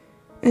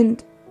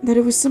 and that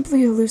it was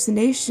simply a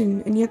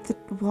hallucination, and yet the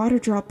water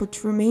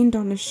droplets remained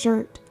on his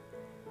shirt.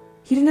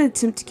 He didn't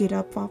attempt to get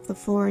up off the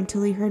floor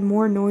until he heard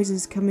more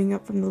noises coming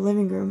up from the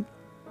living room.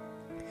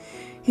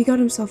 He got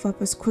himself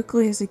up as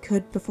quickly as he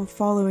could before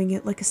following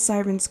it like a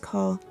siren's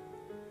call.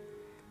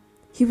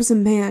 He was a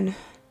man,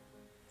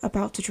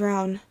 about to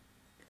drown.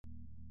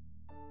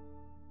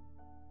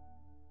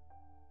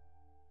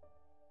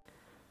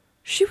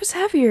 She was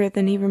heavier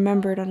than he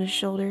remembered on his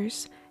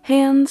shoulders,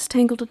 hands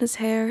tangled in his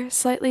hair,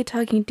 slightly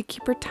tugging to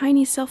keep her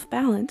tiny self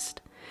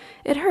balanced.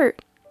 It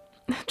hurt,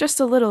 just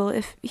a little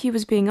if he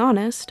was being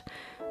honest,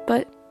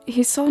 but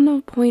he saw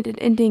no point in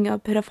ending a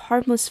bit of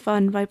harmless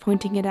fun by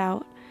pointing it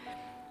out.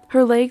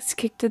 Her legs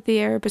kicked at the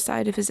air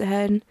beside of his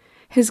head.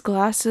 His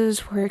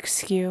glasses were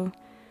askew.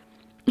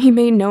 He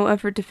made no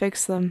effort to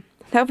fix them.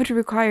 That would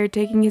require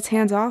taking his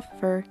hands off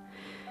of her,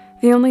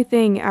 the only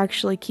thing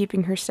actually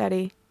keeping her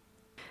steady.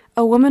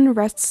 A woman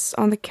rests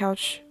on the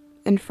couch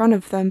in front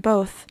of them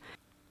both,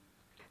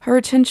 her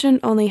attention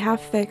only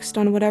half fixed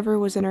on whatever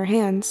was in her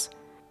hands.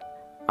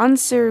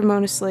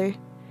 Unceremoniously,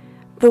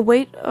 the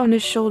weight on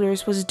his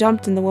shoulders was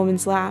dumped in the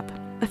woman's lap,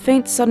 a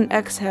faint sudden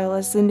exhale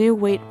as the new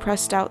weight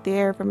pressed out the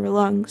air from her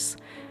lungs.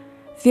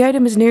 The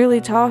item is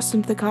nearly tossed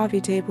onto the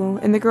coffee table,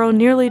 and the girl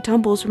nearly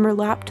tumbles from her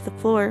lap to the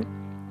floor.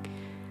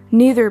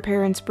 Neither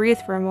parents breathe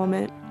for a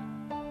moment.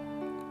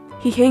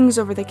 He hangs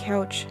over the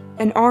couch,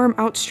 an arm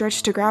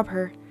outstretched to grab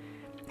her.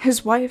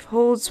 His wife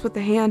holds with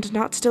the hand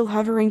not still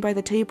hovering by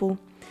the table.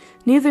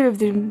 Neither of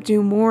them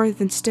do more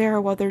than stare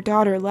while their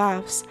daughter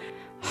laughs,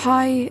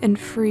 high and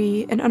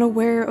free and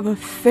unaware of a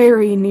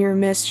very near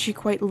miss she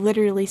quite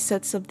literally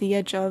sits of the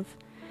edge of.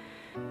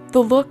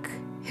 The look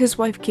his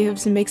wife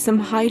gives makes him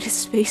hide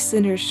his face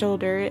in her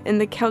shoulder in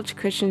the couch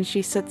cushion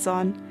she sits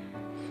on.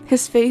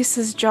 His face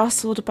is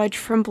jostled by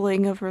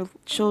trembling of her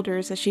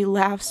shoulders as she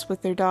laughs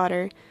with their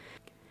daughter.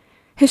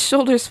 His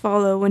shoulders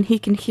follow when he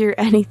can hear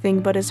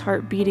anything but his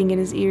heart beating in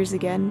his ears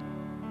again.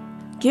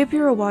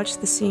 Gabriel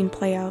watched the scene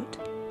play out,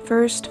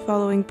 first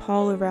following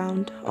Paul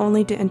around,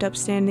 only to end up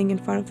standing in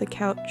front of the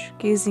couch,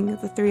 gazing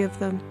at the three of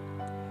them.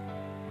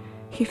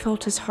 He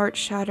felt his heart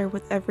shatter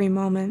with every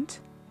moment.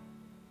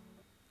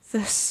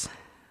 This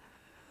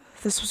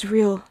was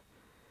real,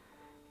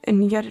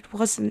 and yet it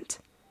wasn't.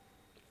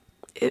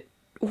 It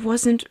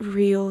wasn't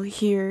real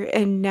here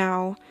and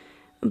now,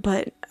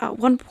 but at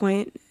one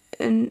point,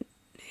 and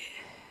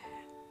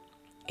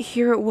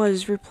here it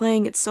was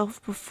replaying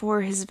itself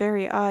before his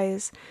very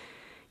eyes,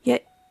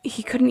 yet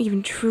he couldn't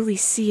even truly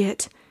see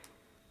it.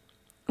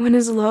 When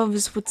his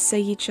loves would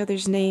say each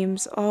other's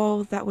names,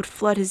 all that would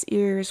flood his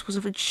ears was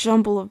a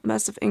jumble of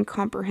mess of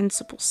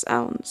incomprehensible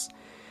sounds.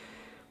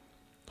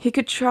 He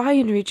could try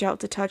and reach out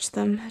to touch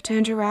them, to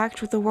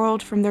interact with the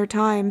world from their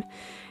time,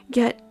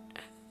 yet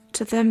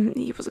to them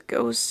he was a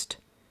ghost.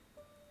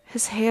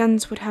 His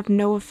hands would have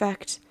no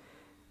effect.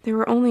 They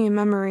were only a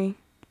memory.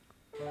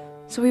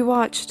 So he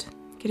watched,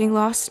 getting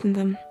lost in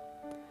them,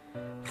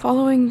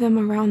 following them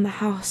around the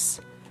house,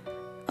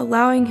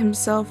 allowing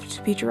himself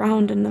to be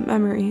drowned in the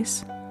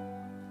memories.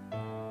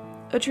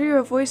 A trio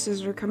of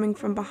voices were coming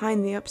from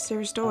behind the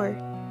upstairs door.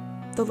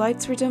 The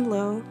lights were dim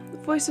low, the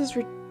voices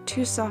were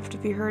too soft to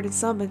be heard in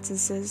some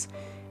instances,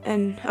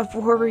 and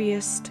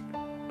uproarious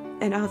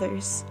in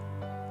others.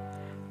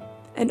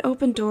 An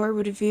open door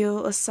would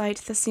reveal a sight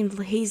that seemed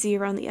hazy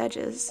around the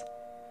edges.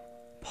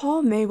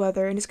 Paul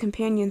Mayweather and his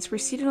companions were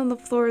seated on the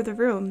floor of the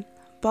room,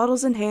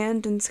 bottles in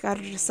hand and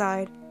scattered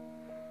aside.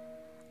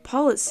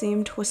 Paul, it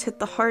seemed, was hit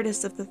the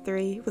hardest of the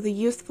three, with a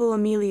youthful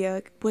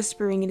Amelia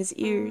whispering in his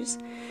ears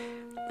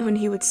when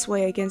he would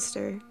sway against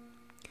her.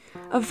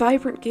 A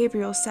vibrant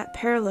Gabriel sat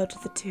parallel to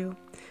the two,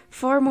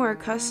 far more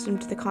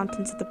accustomed to the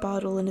contents of the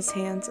bottle in his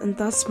hands and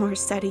thus more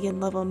steady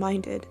and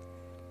level-minded.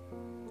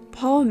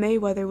 Paul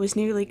Mayweather was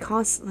nearly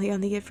constantly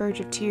on the verge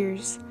of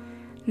tears,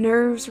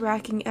 nerves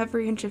racking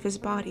every inch of his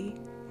body.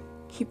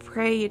 He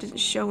prayed it didn't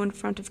show in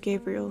front of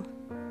Gabriel.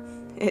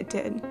 It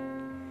did.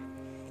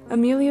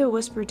 Amelia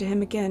whispered to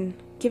him again,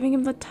 giving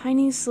him the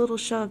tiniest little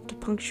shove to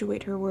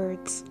punctuate her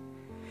words.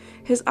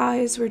 His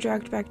eyes were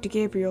dragged back to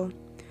Gabriel,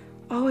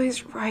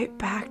 always right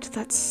back to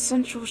that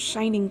central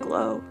shining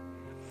glow.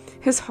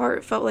 His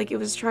heart felt like it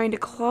was trying to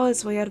claw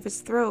its way out of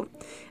his throat,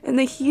 and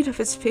the heat of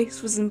his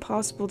face was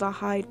impossible to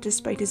hide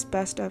despite his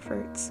best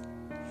efforts.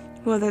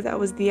 Whether that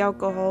was the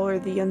alcohol or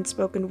the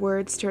unspoken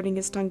words turning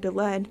his tongue to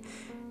lead,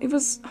 it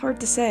was hard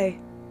to say.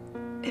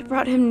 It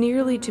brought him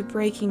nearly to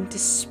breaking to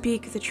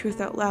speak the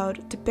truth out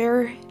loud, to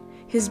bare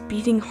his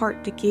beating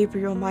heart to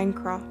Gabriel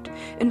Myncroft,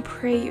 and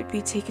pray it would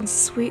be taken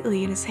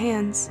sweetly in his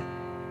hands.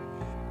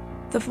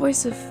 The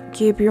voice of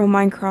Gabriel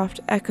Myncroft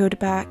echoed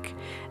back,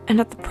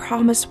 and at the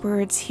promised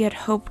words he had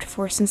hoped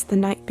for since the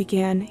night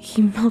began,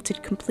 he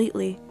melted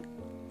completely.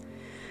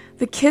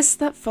 The kiss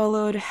that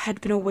followed had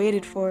been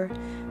awaited for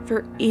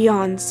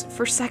eons,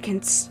 for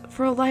seconds,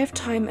 for a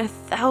lifetime,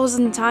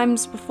 1,000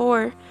 times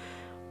before.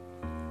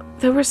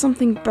 There was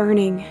something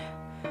burning,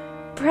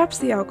 perhaps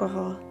the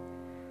alcohol,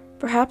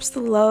 perhaps the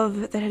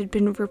love that had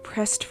been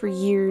repressed for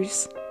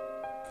years.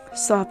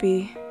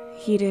 Sloppy,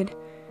 heated,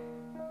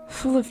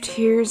 full of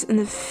tears, and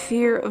the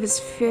fear of his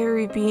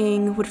very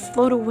being would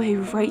float away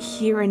right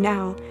here and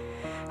now,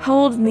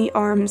 held in the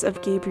arms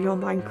of Gabriel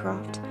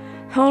Myncroft,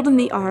 held in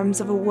the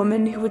arms of a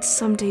woman who would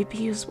someday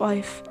be his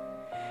wife.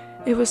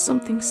 It was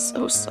something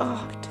so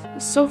soft,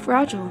 so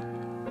fragile.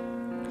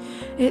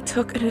 It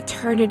took an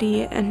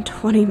eternity and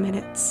 20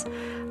 minutes,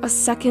 a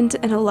second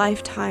and a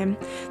lifetime,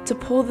 to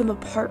pull them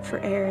apart for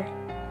air.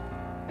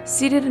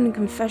 Seated in a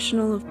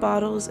confessional of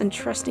bottles and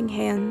trusting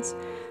hands,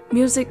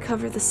 music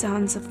covered the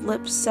sounds of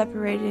lips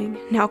separating,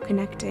 now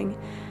connecting,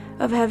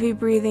 of heavy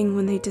breathing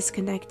when they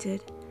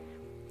disconnected.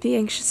 The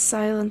anxious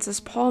silence as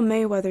Paul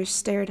Mayweather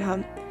stared up,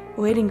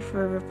 waiting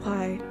for a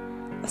reply,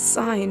 a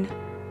sign,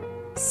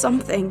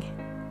 something.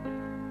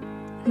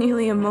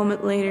 Nearly a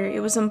moment later,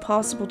 it was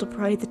impossible to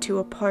pry the two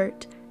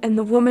apart, and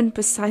the woman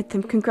beside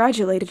them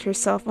congratulated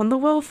herself on the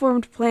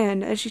well-formed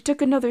plan as she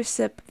took another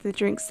sip of the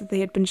drinks that they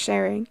had been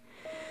sharing.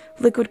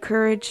 Liquid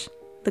courage,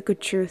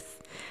 liquid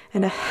truth,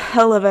 and a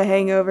hell of a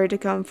hangover to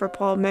come for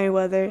Paul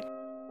Mayweather,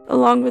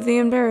 along with the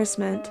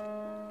embarrassment.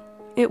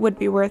 It would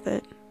be worth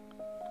it.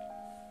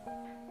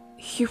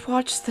 He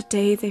watched the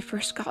day they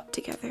first got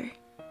together.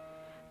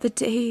 The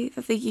day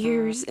that the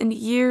years and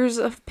years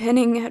of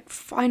penning had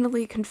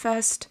finally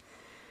confessed.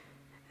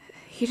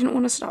 He didn't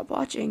want to stop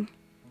watching.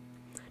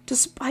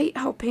 Despite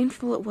how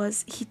painful it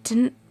was, he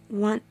didn't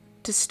want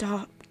to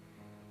stop.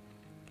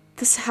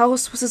 This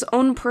house was his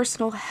own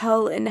personal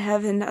hell in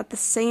heaven at the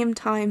same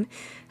time,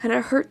 and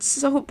it hurt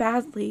so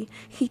badly,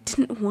 he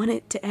didn't want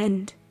it to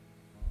end.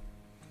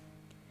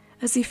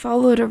 As he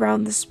followed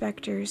around the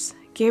specters,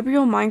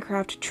 Gabriel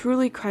Minecraft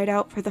truly cried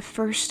out for the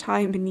first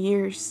time in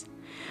years.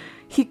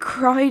 He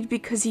cried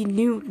because he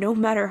knew no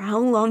matter how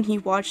long he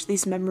watched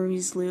these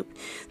memories loop,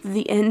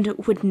 the end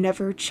would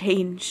never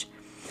change.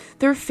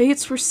 Their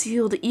fates were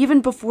sealed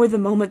even before the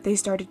moment they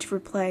started to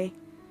replay.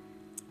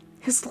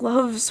 His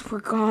loves were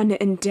gone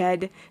and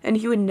dead, and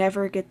he would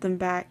never get them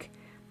back,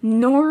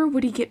 nor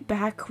would he get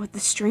back what the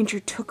stranger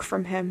took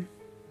from him.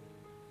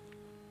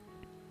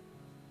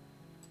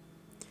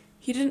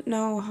 He didn't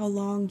know how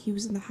long he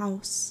was in the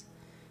house.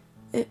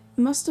 It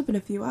must have been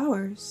a few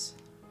hours,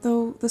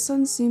 though the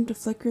sun seemed to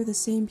flicker the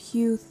same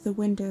hue through the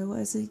window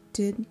as it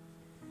did.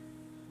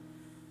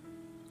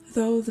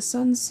 When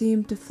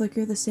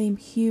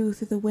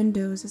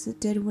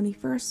he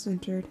first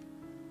entered.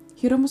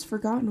 He had almost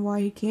forgotten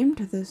why he came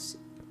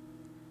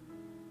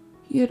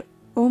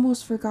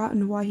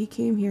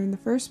here in the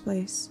first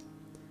place,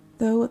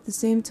 though at the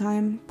same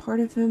time, part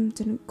of him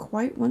didn't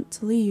quite want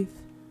to leave.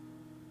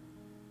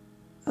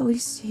 At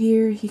least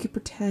here he could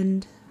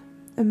pretend.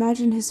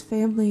 Imagine his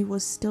family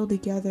was still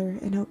together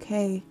and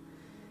okay.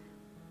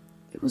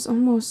 It was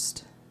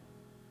almost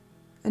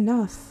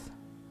enough.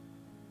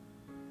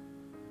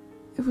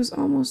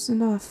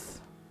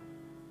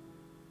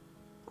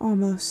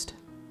 Almost.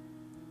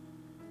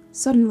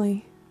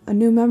 Suddenly, a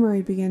new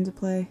memory began to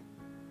play.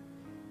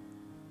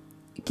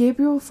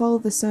 Gabriel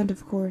followed the sound,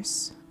 of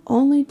course,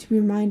 only to be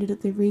reminded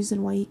of the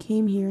reason why he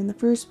came here in the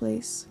first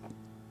place.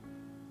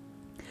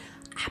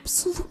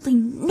 "Absolutely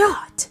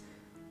not!"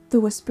 the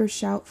whispered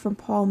shout from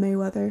Paul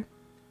Mayweather.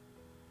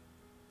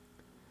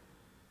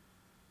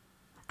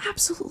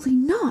 "Absolutely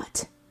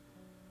not!"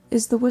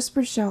 is the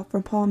whispered shout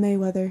from Paul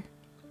Mayweather.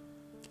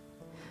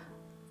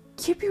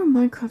 Gabriel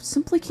Minecraft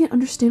simply can't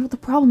understand what the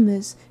problem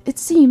is. It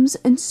seems,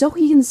 and so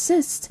he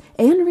insists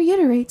and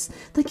reiterates,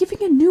 that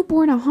giving a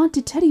newborn a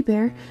haunted teddy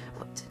bear,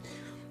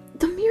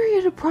 the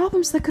myriad of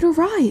problems that could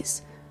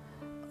arise.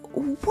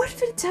 What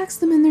if it attacks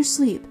them in their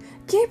sleep?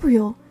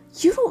 Gabriel,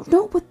 you don't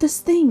know what this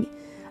thing...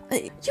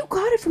 You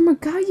got it from a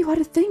guy you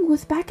had a thing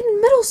with back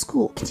in middle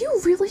school. Can you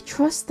really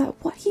trust that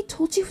what he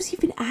told you was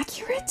even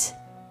accurate?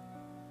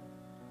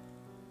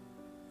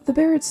 The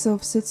bear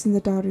itself sits in the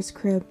daughter's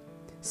crib,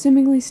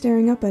 seemingly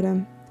staring up at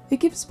him.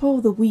 It gives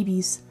Paul the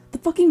weebies, the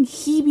fucking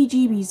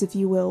heebie-jeebies if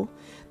you will,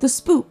 the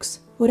spooks,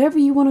 whatever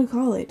you want to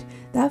call it.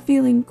 That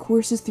feeling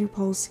courses through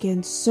Paul's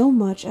skin so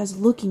much as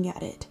looking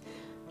at it.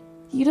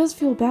 He does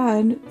feel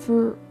bad.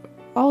 For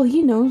all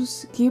he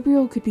knows,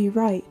 Gabriel could be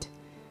right.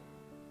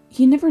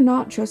 He never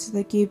not trusted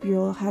that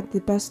Gabriel had the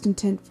best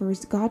intent for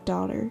his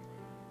goddaughter.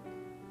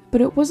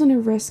 But it wasn't a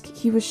risk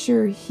he was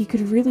sure he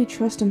could really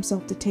trust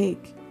himself to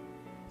take.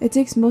 It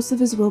takes most of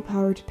his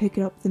willpower to pick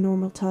it up the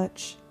normal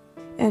touch,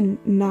 and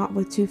not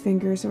with 2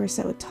 fingers or a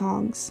set with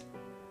tongs.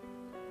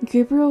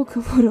 Gabriel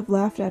would have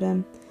laughed at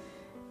him.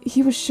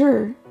 He was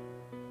sure.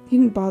 He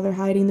didn't bother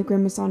hiding the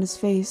grimace on his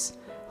face,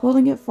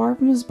 holding it far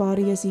from his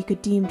body as he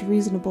could deem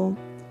reasonable.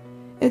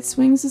 It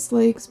swings its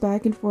legs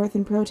back and forth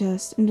in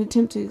protest in an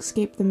attempt to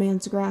escape the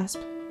man's grasp.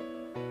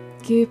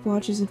 Gabe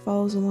watches and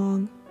follows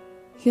along.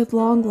 He had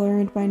long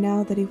learned by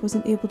now that he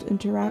wasn't able to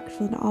interact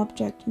with an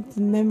object until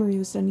the memory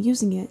was done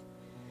using it.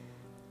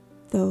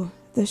 Though,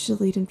 this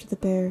should lead him to the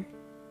bear.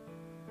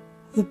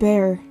 The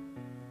bear.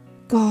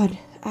 God,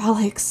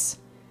 Alex.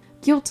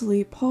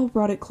 Guiltily, Paul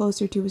brought it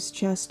closer to his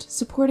chest,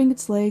 supporting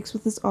its legs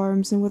with his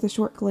arms and with a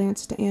short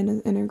glance to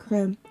Anna in her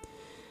crib.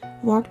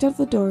 Walked out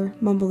the door,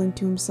 mumbling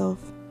to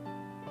himself.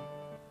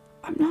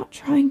 I'm not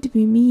trying to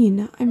be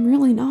mean. I'm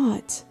really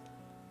not.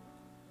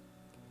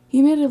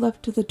 He made a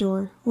left to the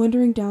door,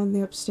 wandering down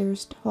the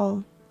upstairs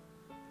hall,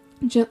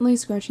 gently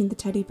scratching the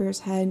teddy bear's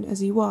head as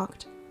he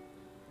walked.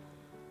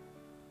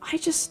 I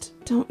just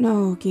don't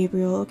know,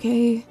 Gabriel,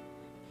 okay?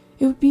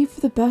 It would be for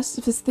the best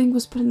if this thing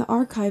was put in the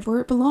archive where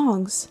it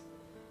belongs.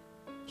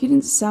 He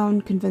didn't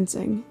sound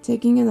convincing,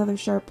 taking another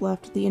sharp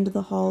left at the end of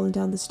the hall and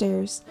down the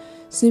stairs,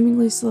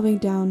 seemingly slowing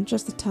down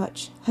just a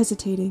touch,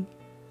 hesitating,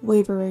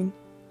 wavering.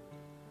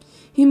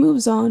 He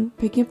moves on,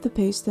 picking up the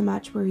pace to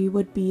match where he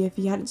would be if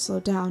he hadn't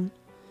slowed down,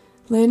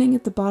 landing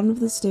at the bottom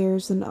of the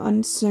stairs with an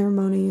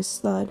unceremonious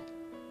thud.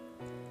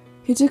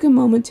 He took a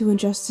moment to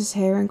adjust his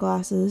hair and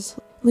glasses,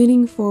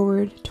 leaning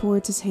forward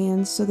towards his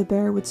hands so the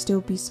bear would still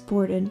be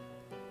supported.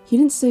 He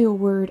didn't say a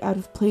word out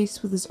of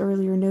place with his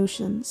earlier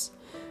notions,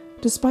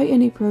 despite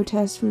any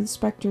protest from the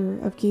specter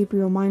of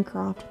Gabriel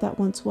Mycroft that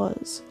once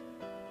was,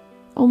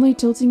 only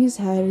tilting his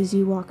head as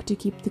he walked to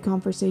keep the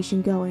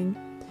conversation going,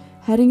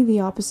 heading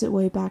the opposite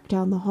way back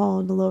down the hall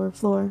on the lower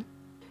floor.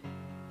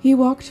 He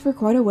walked for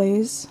quite a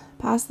ways,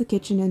 past the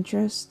kitchen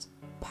entrance,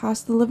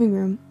 past the living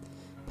room,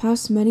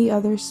 past many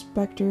other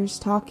specters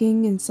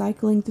talking and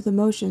cycling through the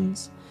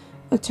motions,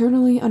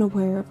 eternally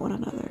unaware of one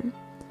another,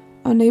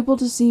 unable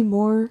to see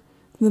more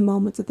than the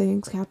moments that they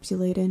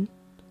encapsulated.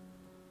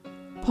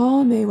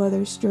 Paul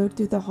Mayweather strode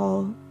through the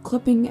hall,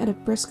 clipping at a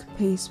brisk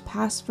pace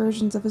past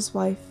versions of his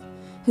wife,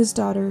 his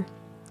daughter,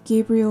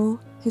 Gabriel,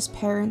 his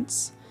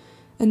parents,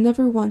 and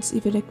never once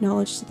even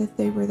acknowledged that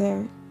they were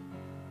there.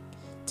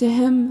 To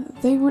him,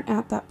 they weren't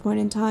at that point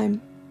in time.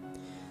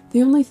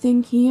 The only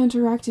thing he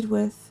interacted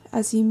with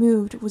as he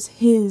moved was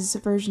his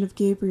version of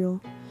Gabriel,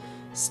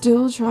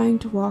 still trying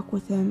to walk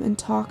with him and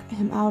talk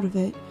him out of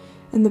it,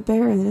 and the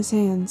bear in his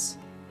hands.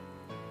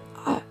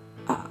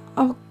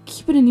 I'll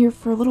keep it in here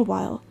for a little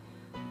while,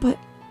 but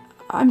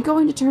I'm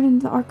going to turn it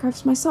into the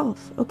archives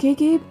myself, okay,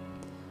 Gabe?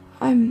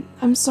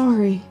 I'm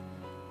sorry.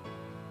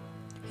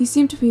 He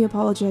seemed to be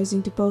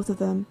apologizing to both of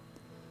them.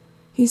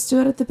 He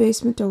stood at the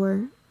basement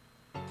door,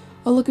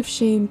 a look of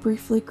shame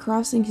briefly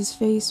crossing his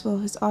face while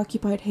his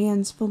occupied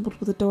hands fumbled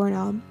with the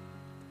doorknob.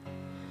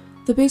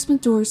 The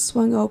basement door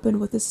swung open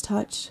with his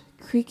touch,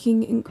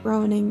 creaking and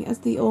groaning as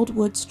the old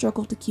wood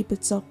struggled to keep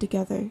itself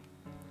together.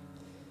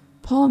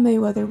 Paul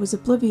Mayweather was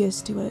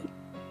oblivious to it,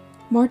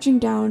 marching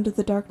down into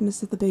the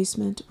darkness of the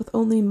basement with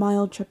only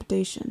mild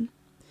trepidation,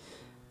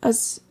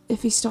 as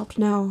if he stopped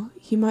now,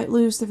 he might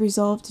lose the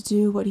resolve to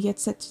do what he had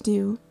set to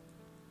do.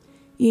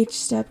 Each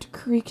step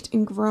creaked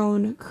and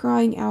groaned,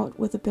 crying out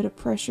with a bit of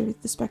pressure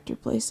the spectre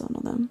placed on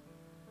them.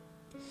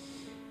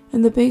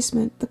 In the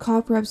basement, the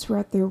cobwebs were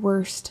at their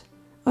worst,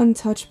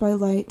 untouched by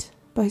light,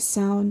 by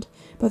sound,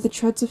 by the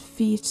treads of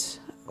feet,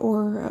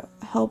 or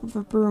help of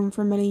a broom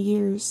for many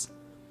years.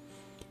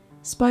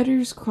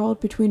 Spiders crawled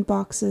between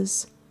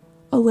boxes.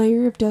 A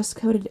layer of dust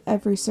coated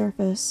every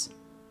surface.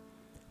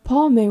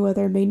 Paul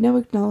Mayweather made no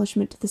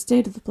acknowledgement to the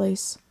state of the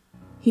place.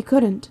 He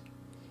couldn't.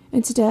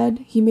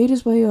 Instead, he made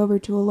his way over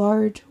to a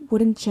large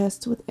wooden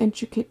chest with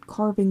intricate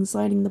carvings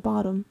lining the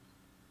bottom.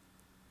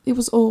 It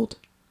was old,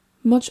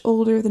 much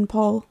older than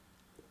Paul,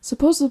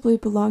 supposedly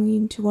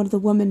belonging to one of the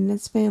women in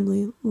his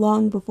family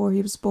long before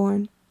he was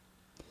born.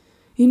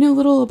 He knew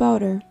little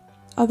about her,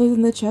 other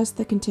than the chest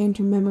that contained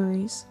her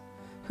memories,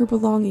 her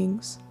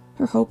belongings,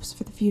 her hopes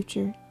for the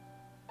future.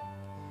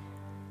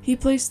 He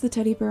placed the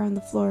teddy bear on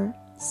the floor,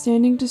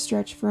 standing to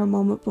stretch for a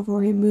moment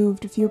before he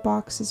moved a few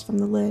boxes from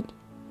the lid.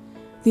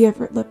 The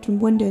effort left him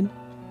winded.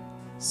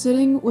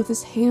 Sitting with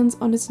his hands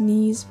on his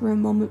knees for a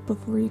moment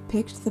before he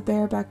picked the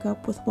bear back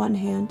up with one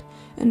hand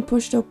and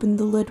pushed open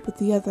the lid with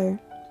the other.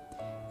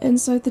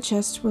 Inside the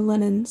chest were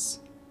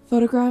linens,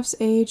 photographs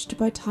aged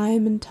by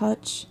time and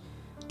touch,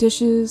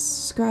 dishes,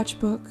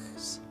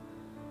 scratchbooks,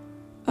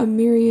 a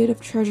myriad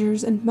of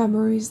treasures and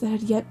memories that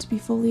had yet to be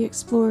fully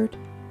explored,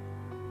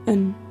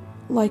 and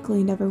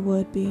likely never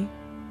would be.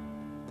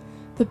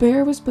 The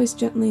bear was placed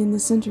gently in the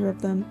center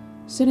of them,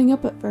 sitting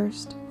up at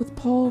first, with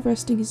Paul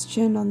resting his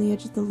chin on the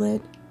edge of the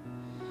lid.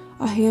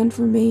 A hand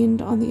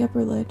remained on the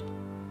upper lid,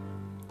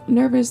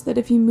 nervous that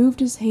if he moved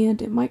his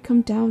hand it might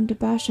come down to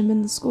bash him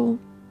in the skull.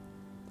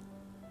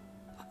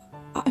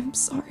 I'm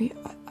sorry,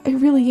 I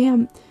really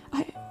am.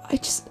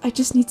 I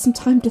just need some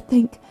time to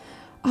think.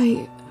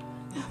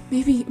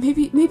 Maybe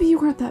you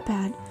weren't that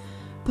bad,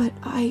 but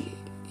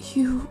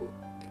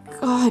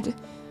God,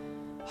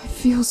 I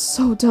feel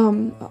so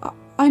dumb.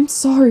 I'm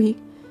sorry.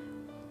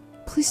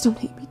 Please don't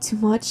hate me too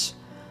much.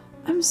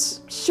 I'm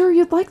sure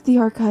you'd like the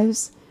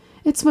archives.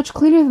 It's much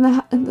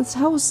cleaner than this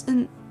house,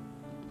 and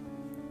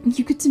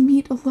you get to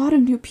meet a lot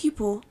of new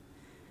people.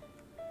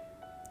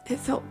 It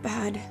felt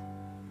bad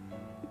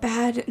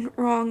and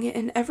wrong,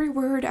 and every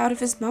word out of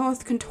his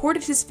mouth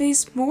contorted his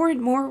face more and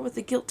more with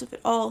the guilt of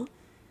it all.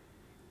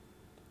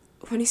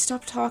 When he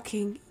stopped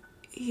talking,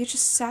 he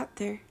just sat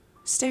there,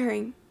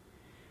 staring,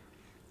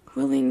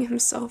 willing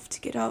himself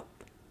to get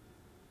up,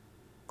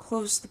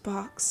 close the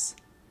box.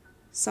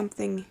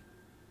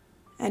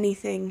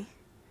 Anything.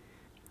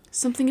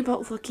 Something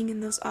about looking in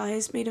those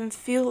eyes made him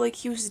feel like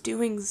he was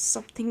doing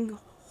something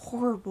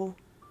horrible.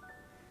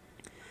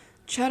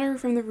 Chatter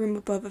from the room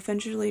above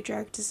eventually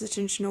dragged his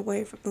attention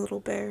away from the little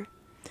bear,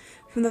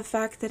 from the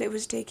fact that it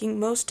was taking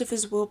most of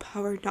his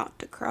willpower not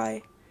to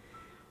cry.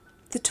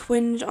 The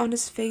twinge on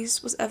his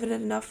face was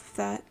evident enough of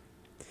that.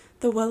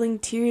 the welling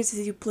tears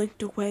as he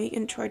blinked away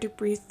and tried to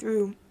breathe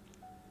through.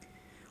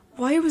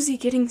 Why was he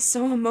getting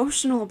so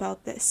emotional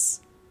about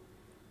this?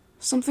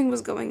 Something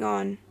was going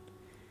on.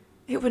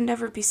 It would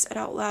never be said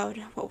out loud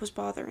what was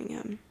bothering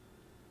him.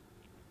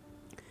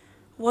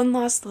 One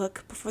last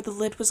look before the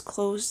lid was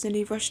closed and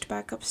he rushed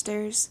back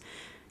upstairs,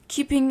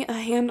 keeping a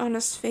hand on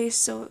his face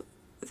so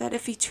that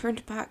if he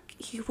turned back,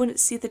 he wouldn't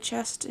see the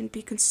chest and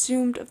be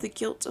consumed of the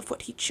guilt of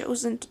what he'd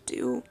chosen to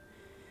do.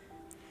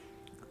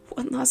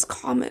 One last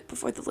comment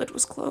before the lid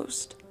was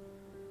closed,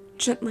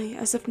 gently,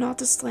 as if not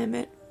to slam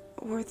it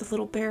or the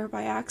little bear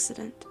by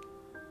accident.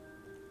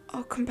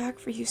 I'll come back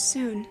for you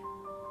soon,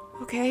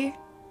 okay?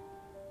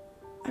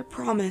 I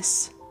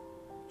promise.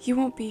 You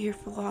won't be here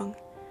for long.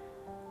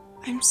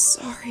 I'm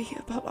sorry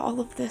about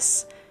all of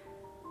this.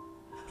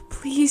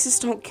 Please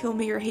just don't kill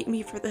me or hate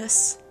me for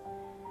this.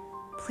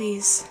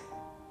 Please.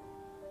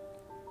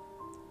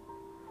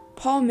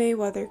 Paul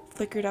Mayweather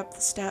flickered up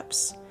the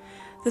steps,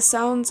 the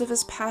sounds of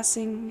his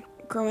passing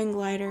growing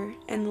lighter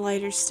and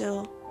lighter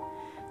still,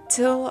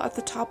 till at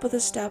the top of the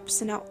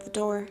steps and out the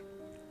door,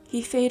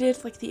 he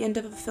faded like the end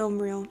of a film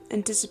reel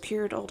and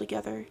disappeared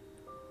altogether.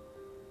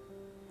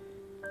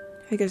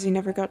 I guess he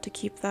never got to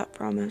keep that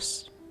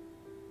promise,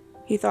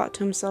 he thought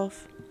to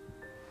himself.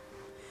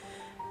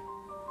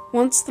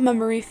 Once the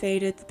memory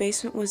faded, the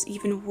basement was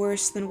even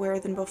worse than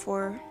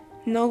before.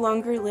 No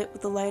longer lit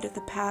with the light of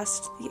the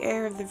past, the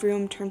air of the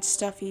room turned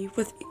stuffy.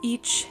 With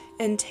each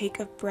intake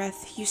of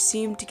breath, you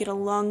seemed to get a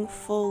lung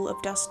full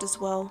of dust as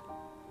well.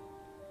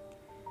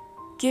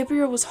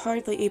 Gabriel was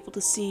hardly able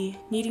to see,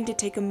 needing to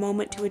take a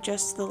moment to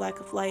adjust to the lack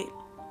of light.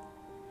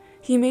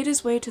 He made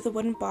his way to the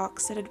wooden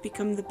box that had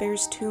become the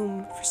bear's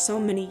tomb for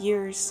so many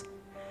years.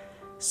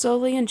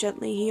 Slowly and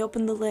gently, he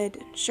opened the lid,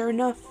 and sure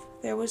enough,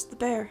 there was the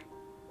bear.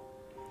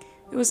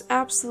 It was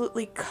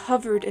absolutely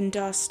covered in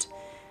dust,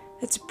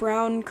 its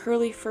brown,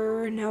 curly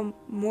fur now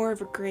more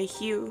of a gray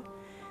hue.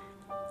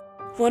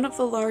 One of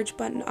the large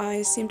button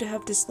eyes seemed to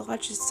have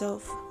dislodged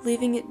itself,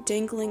 leaving it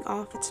dangling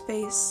off its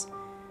face.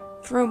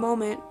 For a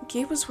moment,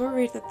 Gabe was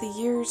worried that the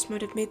years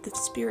might have made the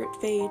spirit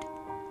fade,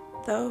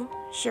 though,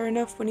 sure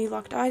enough, when he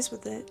locked eyes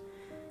with it,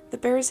 the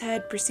bear's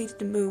head proceeded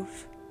to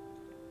move.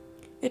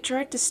 It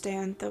tried to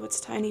stand, though its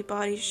tiny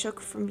body shook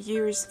from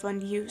years of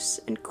unuse,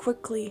 and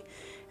quickly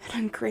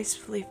and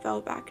ungracefully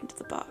fell back into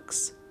the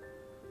box.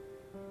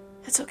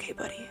 It's okay,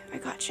 buddy. I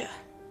gotcha,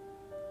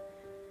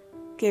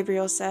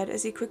 Gabriel said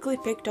as he quickly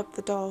picked up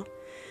the doll,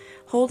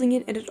 holding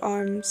it in its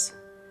arms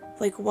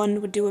like one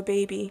would do a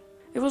baby.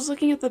 It was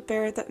looking at the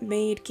bear that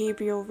made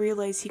Gabriel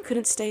realize he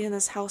couldn't stay in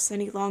this house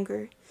any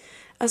longer.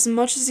 As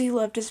much as he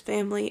loved his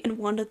family and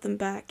wanted them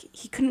back,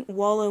 he couldn't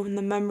wallow in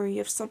the memory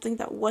of something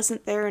that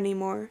wasn't there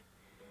anymore.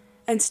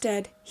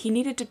 Instead, he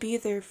needed to be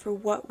there for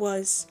what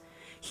was.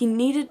 He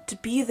needed to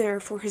be there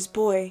for his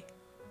boy,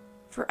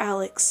 for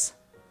Alex.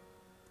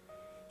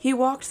 He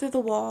walked through the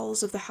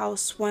walls of the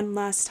house one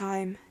last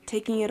time,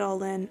 taking it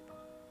all in.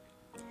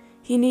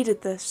 He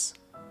needed this.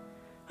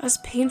 As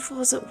painful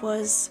as it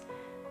was,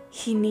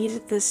 he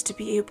needed this to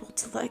be able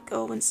to let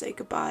go and say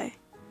goodbye.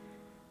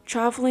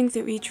 Traveling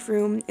through each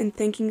room and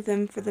thanking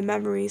them for the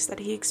memories that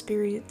he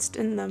experienced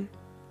in them.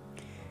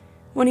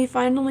 When he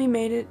finally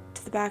made it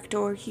to the back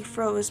door, he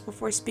froze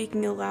before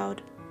speaking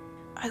aloud.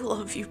 I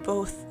love you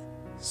both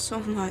so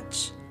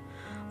much.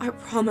 I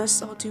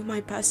promise I'll do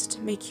my best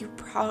to make you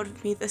proud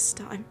of me this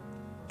time.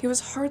 He was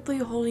hardly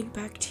holding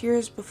back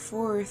tears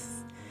before,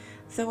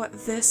 though at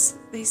this,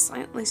 they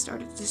silently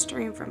started to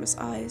stream from his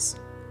eyes.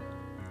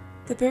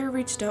 The bear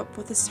reached up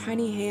with his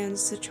tiny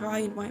hands to try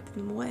and wipe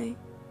them away.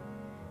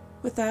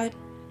 With that,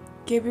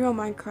 Gabriel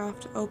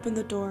Minecraft opened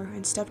the door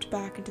and stepped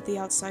back into the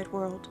outside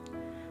world,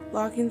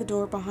 locking the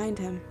door behind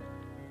him.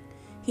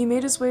 He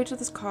made his way to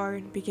his car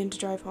and began to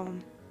drive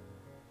home.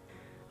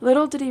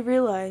 Little did he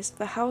realize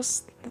the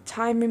house that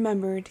time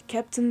remembered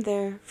kept him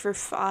there for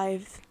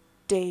 5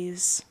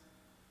 days.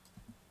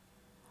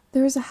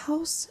 There is a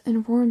house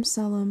in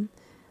Wormsalem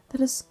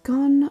that has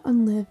gone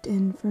unlived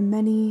in for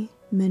many,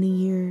 many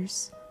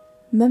years.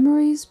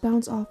 Memories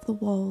bounce off the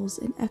walls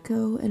and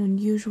echo in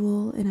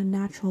unusual and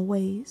unnatural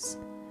ways.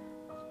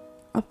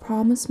 A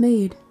promise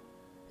made,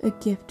 a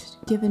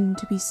gift given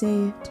to be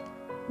saved,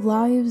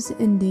 lives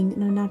ending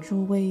in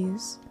unnatural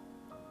ways.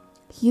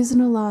 He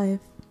isn't alive,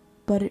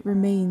 but it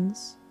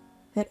remains.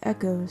 It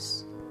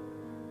echoes.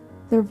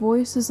 Their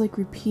voice is like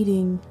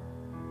repeating,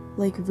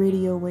 like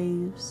radio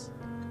waves.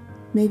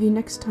 Maybe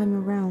next time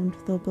around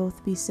they'll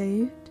both be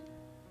saved?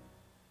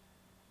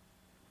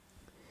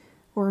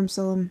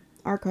 Wormsalem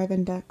Archive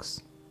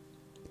Index.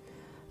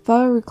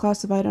 File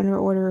reclassified under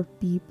order of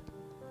beep.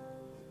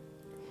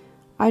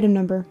 Item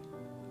number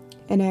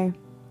NA.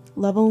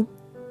 Level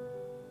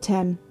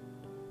 10.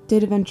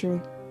 Date of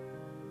entry.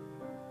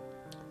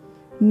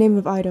 Name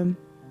of item: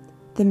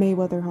 The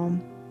Mayweather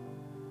Home.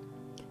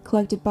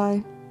 Collected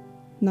by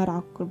not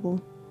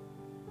applicable.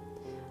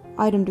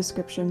 Item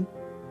description: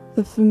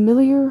 the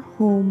familiar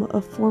home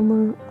of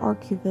former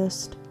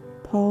archivist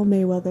Paul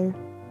Mayweather.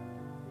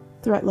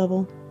 Threat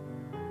level: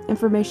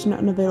 information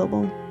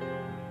unavailable.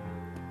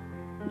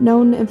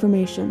 Known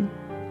information.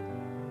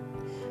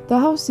 The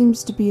house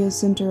seems to be a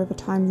center of a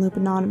time loop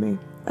anatomy.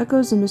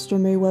 Echoes of Mr.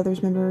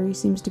 Mayweather's memory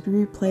seems to be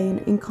replaying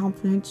an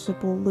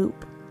incomprehensible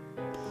loop.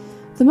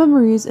 The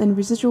memories and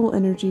residual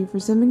energy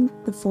resembling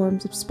the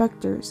forms of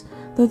specters,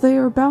 though they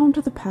are bound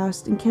to the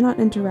past and cannot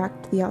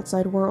interact with the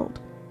outside world.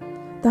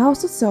 The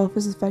house itself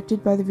is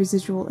affected by the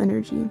residual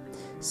energy,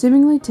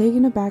 seemingly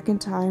taken aback in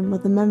time while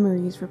the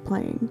memories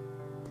replaying.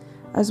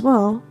 As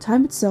well,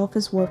 time itself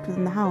is warped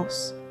within the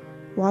house.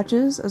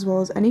 Watches, as well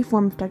as any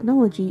form of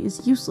technology,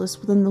 is useless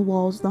within the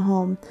walls of the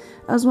home,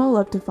 as well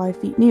up to 5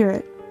 feet near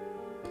it.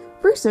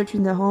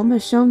 Researching the home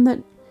has shown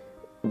that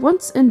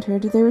once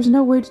entered, there is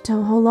no way to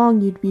tell how long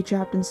you'd be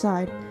trapped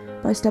inside.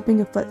 By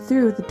stepping a foot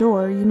through the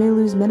door, you may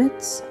lose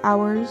minutes,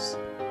 hours,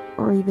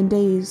 or even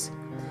days.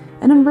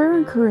 And in rare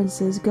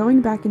occurrences,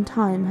 going back in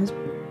time has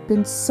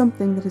been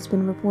something that has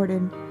been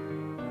reported.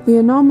 The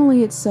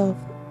anomaly itself,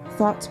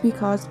 thought to be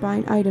caused by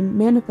an item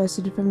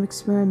manifested from an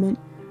experiment,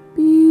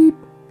 beep,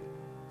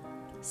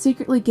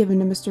 secretly given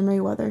to Mr.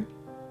 Mayweather.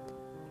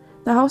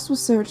 The house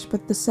was searched,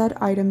 but the said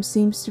item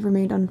seems to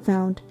remain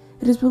unfound.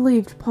 It is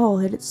believed Paul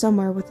hid it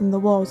somewhere within the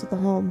walls of the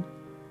home.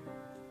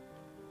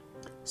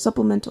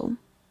 Supplemental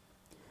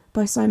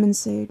by Simon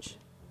Sage.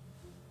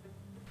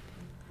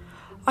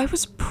 I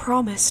was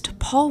promised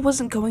Paul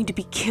wasn't going to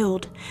be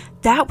killed.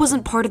 That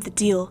wasn't part of the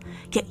deal.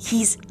 Yet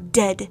he's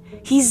dead.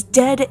 He's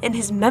dead and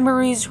his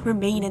memories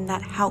remain in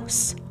that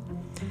house.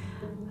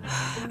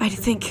 I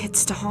think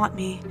it's to haunt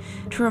me,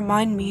 to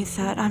remind me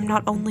that I'm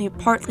not only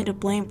partly to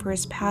blame for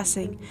his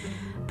passing,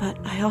 but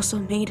I also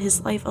made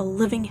his life a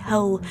living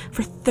hell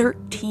for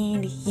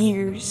 13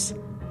 years.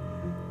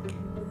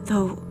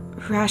 Though,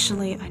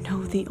 rationally, I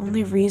know the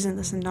only reason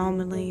this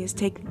anomaly is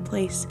taking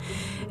place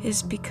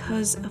is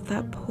because of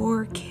that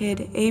poor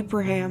kid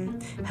Abraham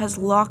has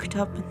locked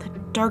up in the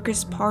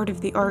darkest part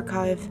of the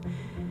archive.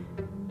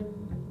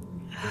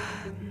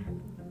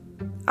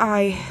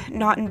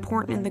 Not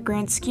important in the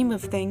grand scheme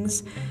of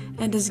things,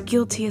 and as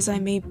guilty as I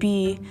may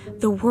be,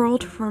 the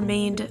world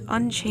remained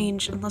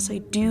unchanged unless I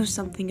do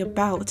something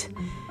about,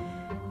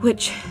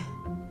 which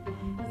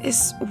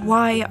is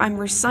why I'm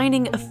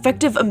resigning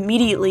effective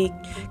immediately.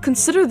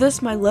 Consider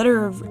this my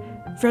letter of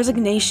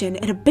resignation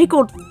and a big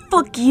old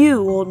fuck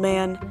you, old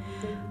man.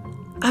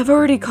 I've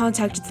already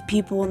contacted the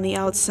people on the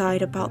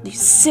outside about the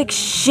sick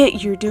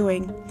shit you're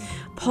doing.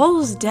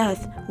 Paul's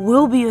death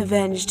will be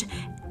avenged,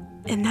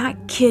 and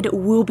that kid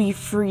will be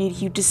freed,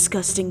 you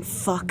disgusting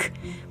fuck.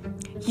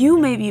 You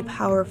may be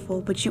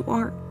powerful, but you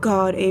aren't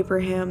God,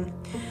 Abraham.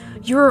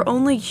 You're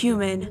only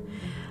human,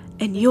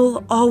 and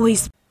you'll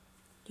always...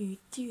 If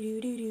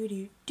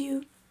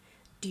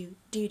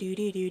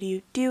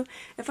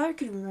I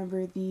could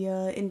remember the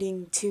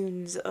ending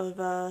tunes of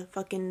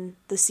fucking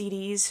the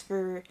CDs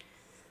for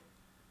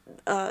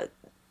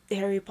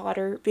Harry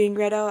Potter being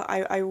read out,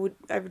 I would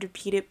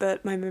repeat it,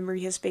 but my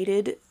memory has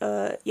faded.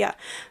 Yeah.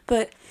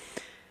 But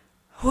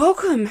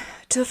welcome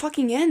to the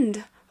fucking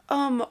end.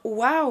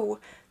 Wow.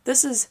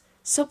 This is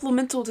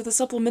supplemental to the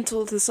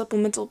supplemental to the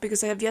supplemental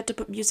because I have yet to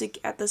put music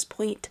at this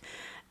point.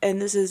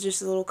 And this is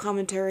just a little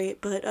commentary.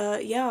 But,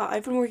 yeah,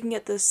 I've been working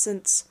at this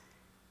since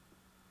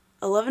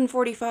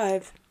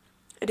 11:45.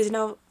 It is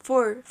now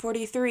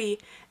 4:43,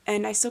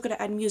 and I still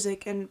gotta add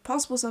music and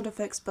possible sound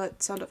effects,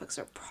 but sound effects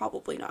are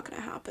probably not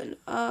gonna happen.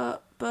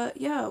 But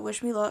yeah,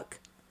 wish me luck.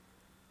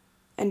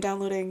 And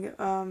downloading,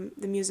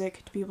 the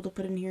music to be able to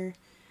put in here.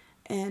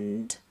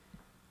 And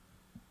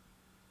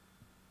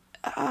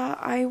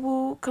I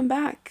will come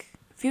back.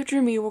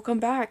 Future me will come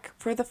back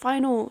for the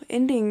final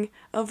ending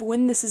of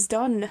when this is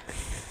done.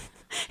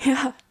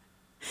 Yeah.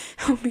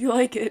 Hope you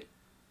like it.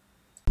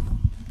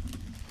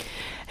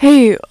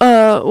 Hey,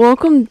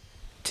 welcome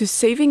to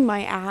saving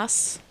my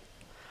ass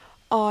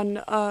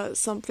on,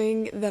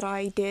 something that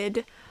I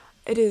did.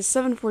 It is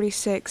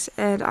 7:46,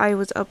 and I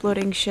was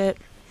uploading shit,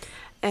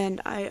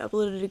 and I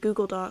uploaded it to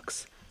Google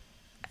Docs,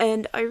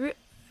 and I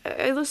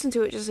listened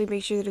to it just to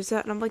make sure that it's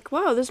that, and I'm like,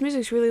 wow, this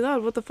music's really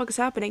loud, what the fuck is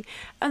happening?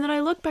 And then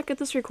I look back at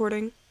this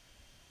recording,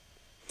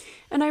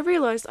 and I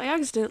realized I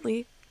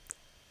accidentally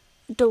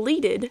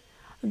deleted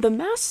the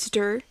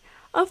master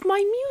of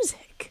my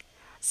music.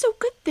 So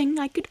good thing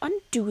I could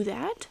undo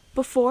that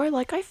before,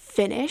 like, I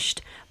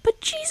finished,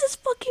 but Jesus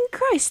fucking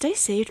Christ, I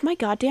saved my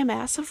goddamn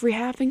ass of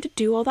having to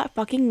do all that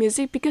fucking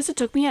music because it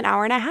took me an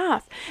hour and a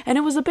half, and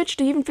it was a bitch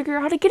to even figure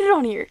out how to get it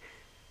on here.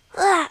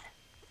 Ugh.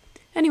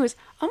 Anyways,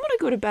 I'm gonna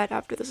go to bed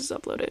after this is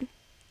uploaded.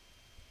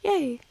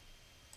 Yay.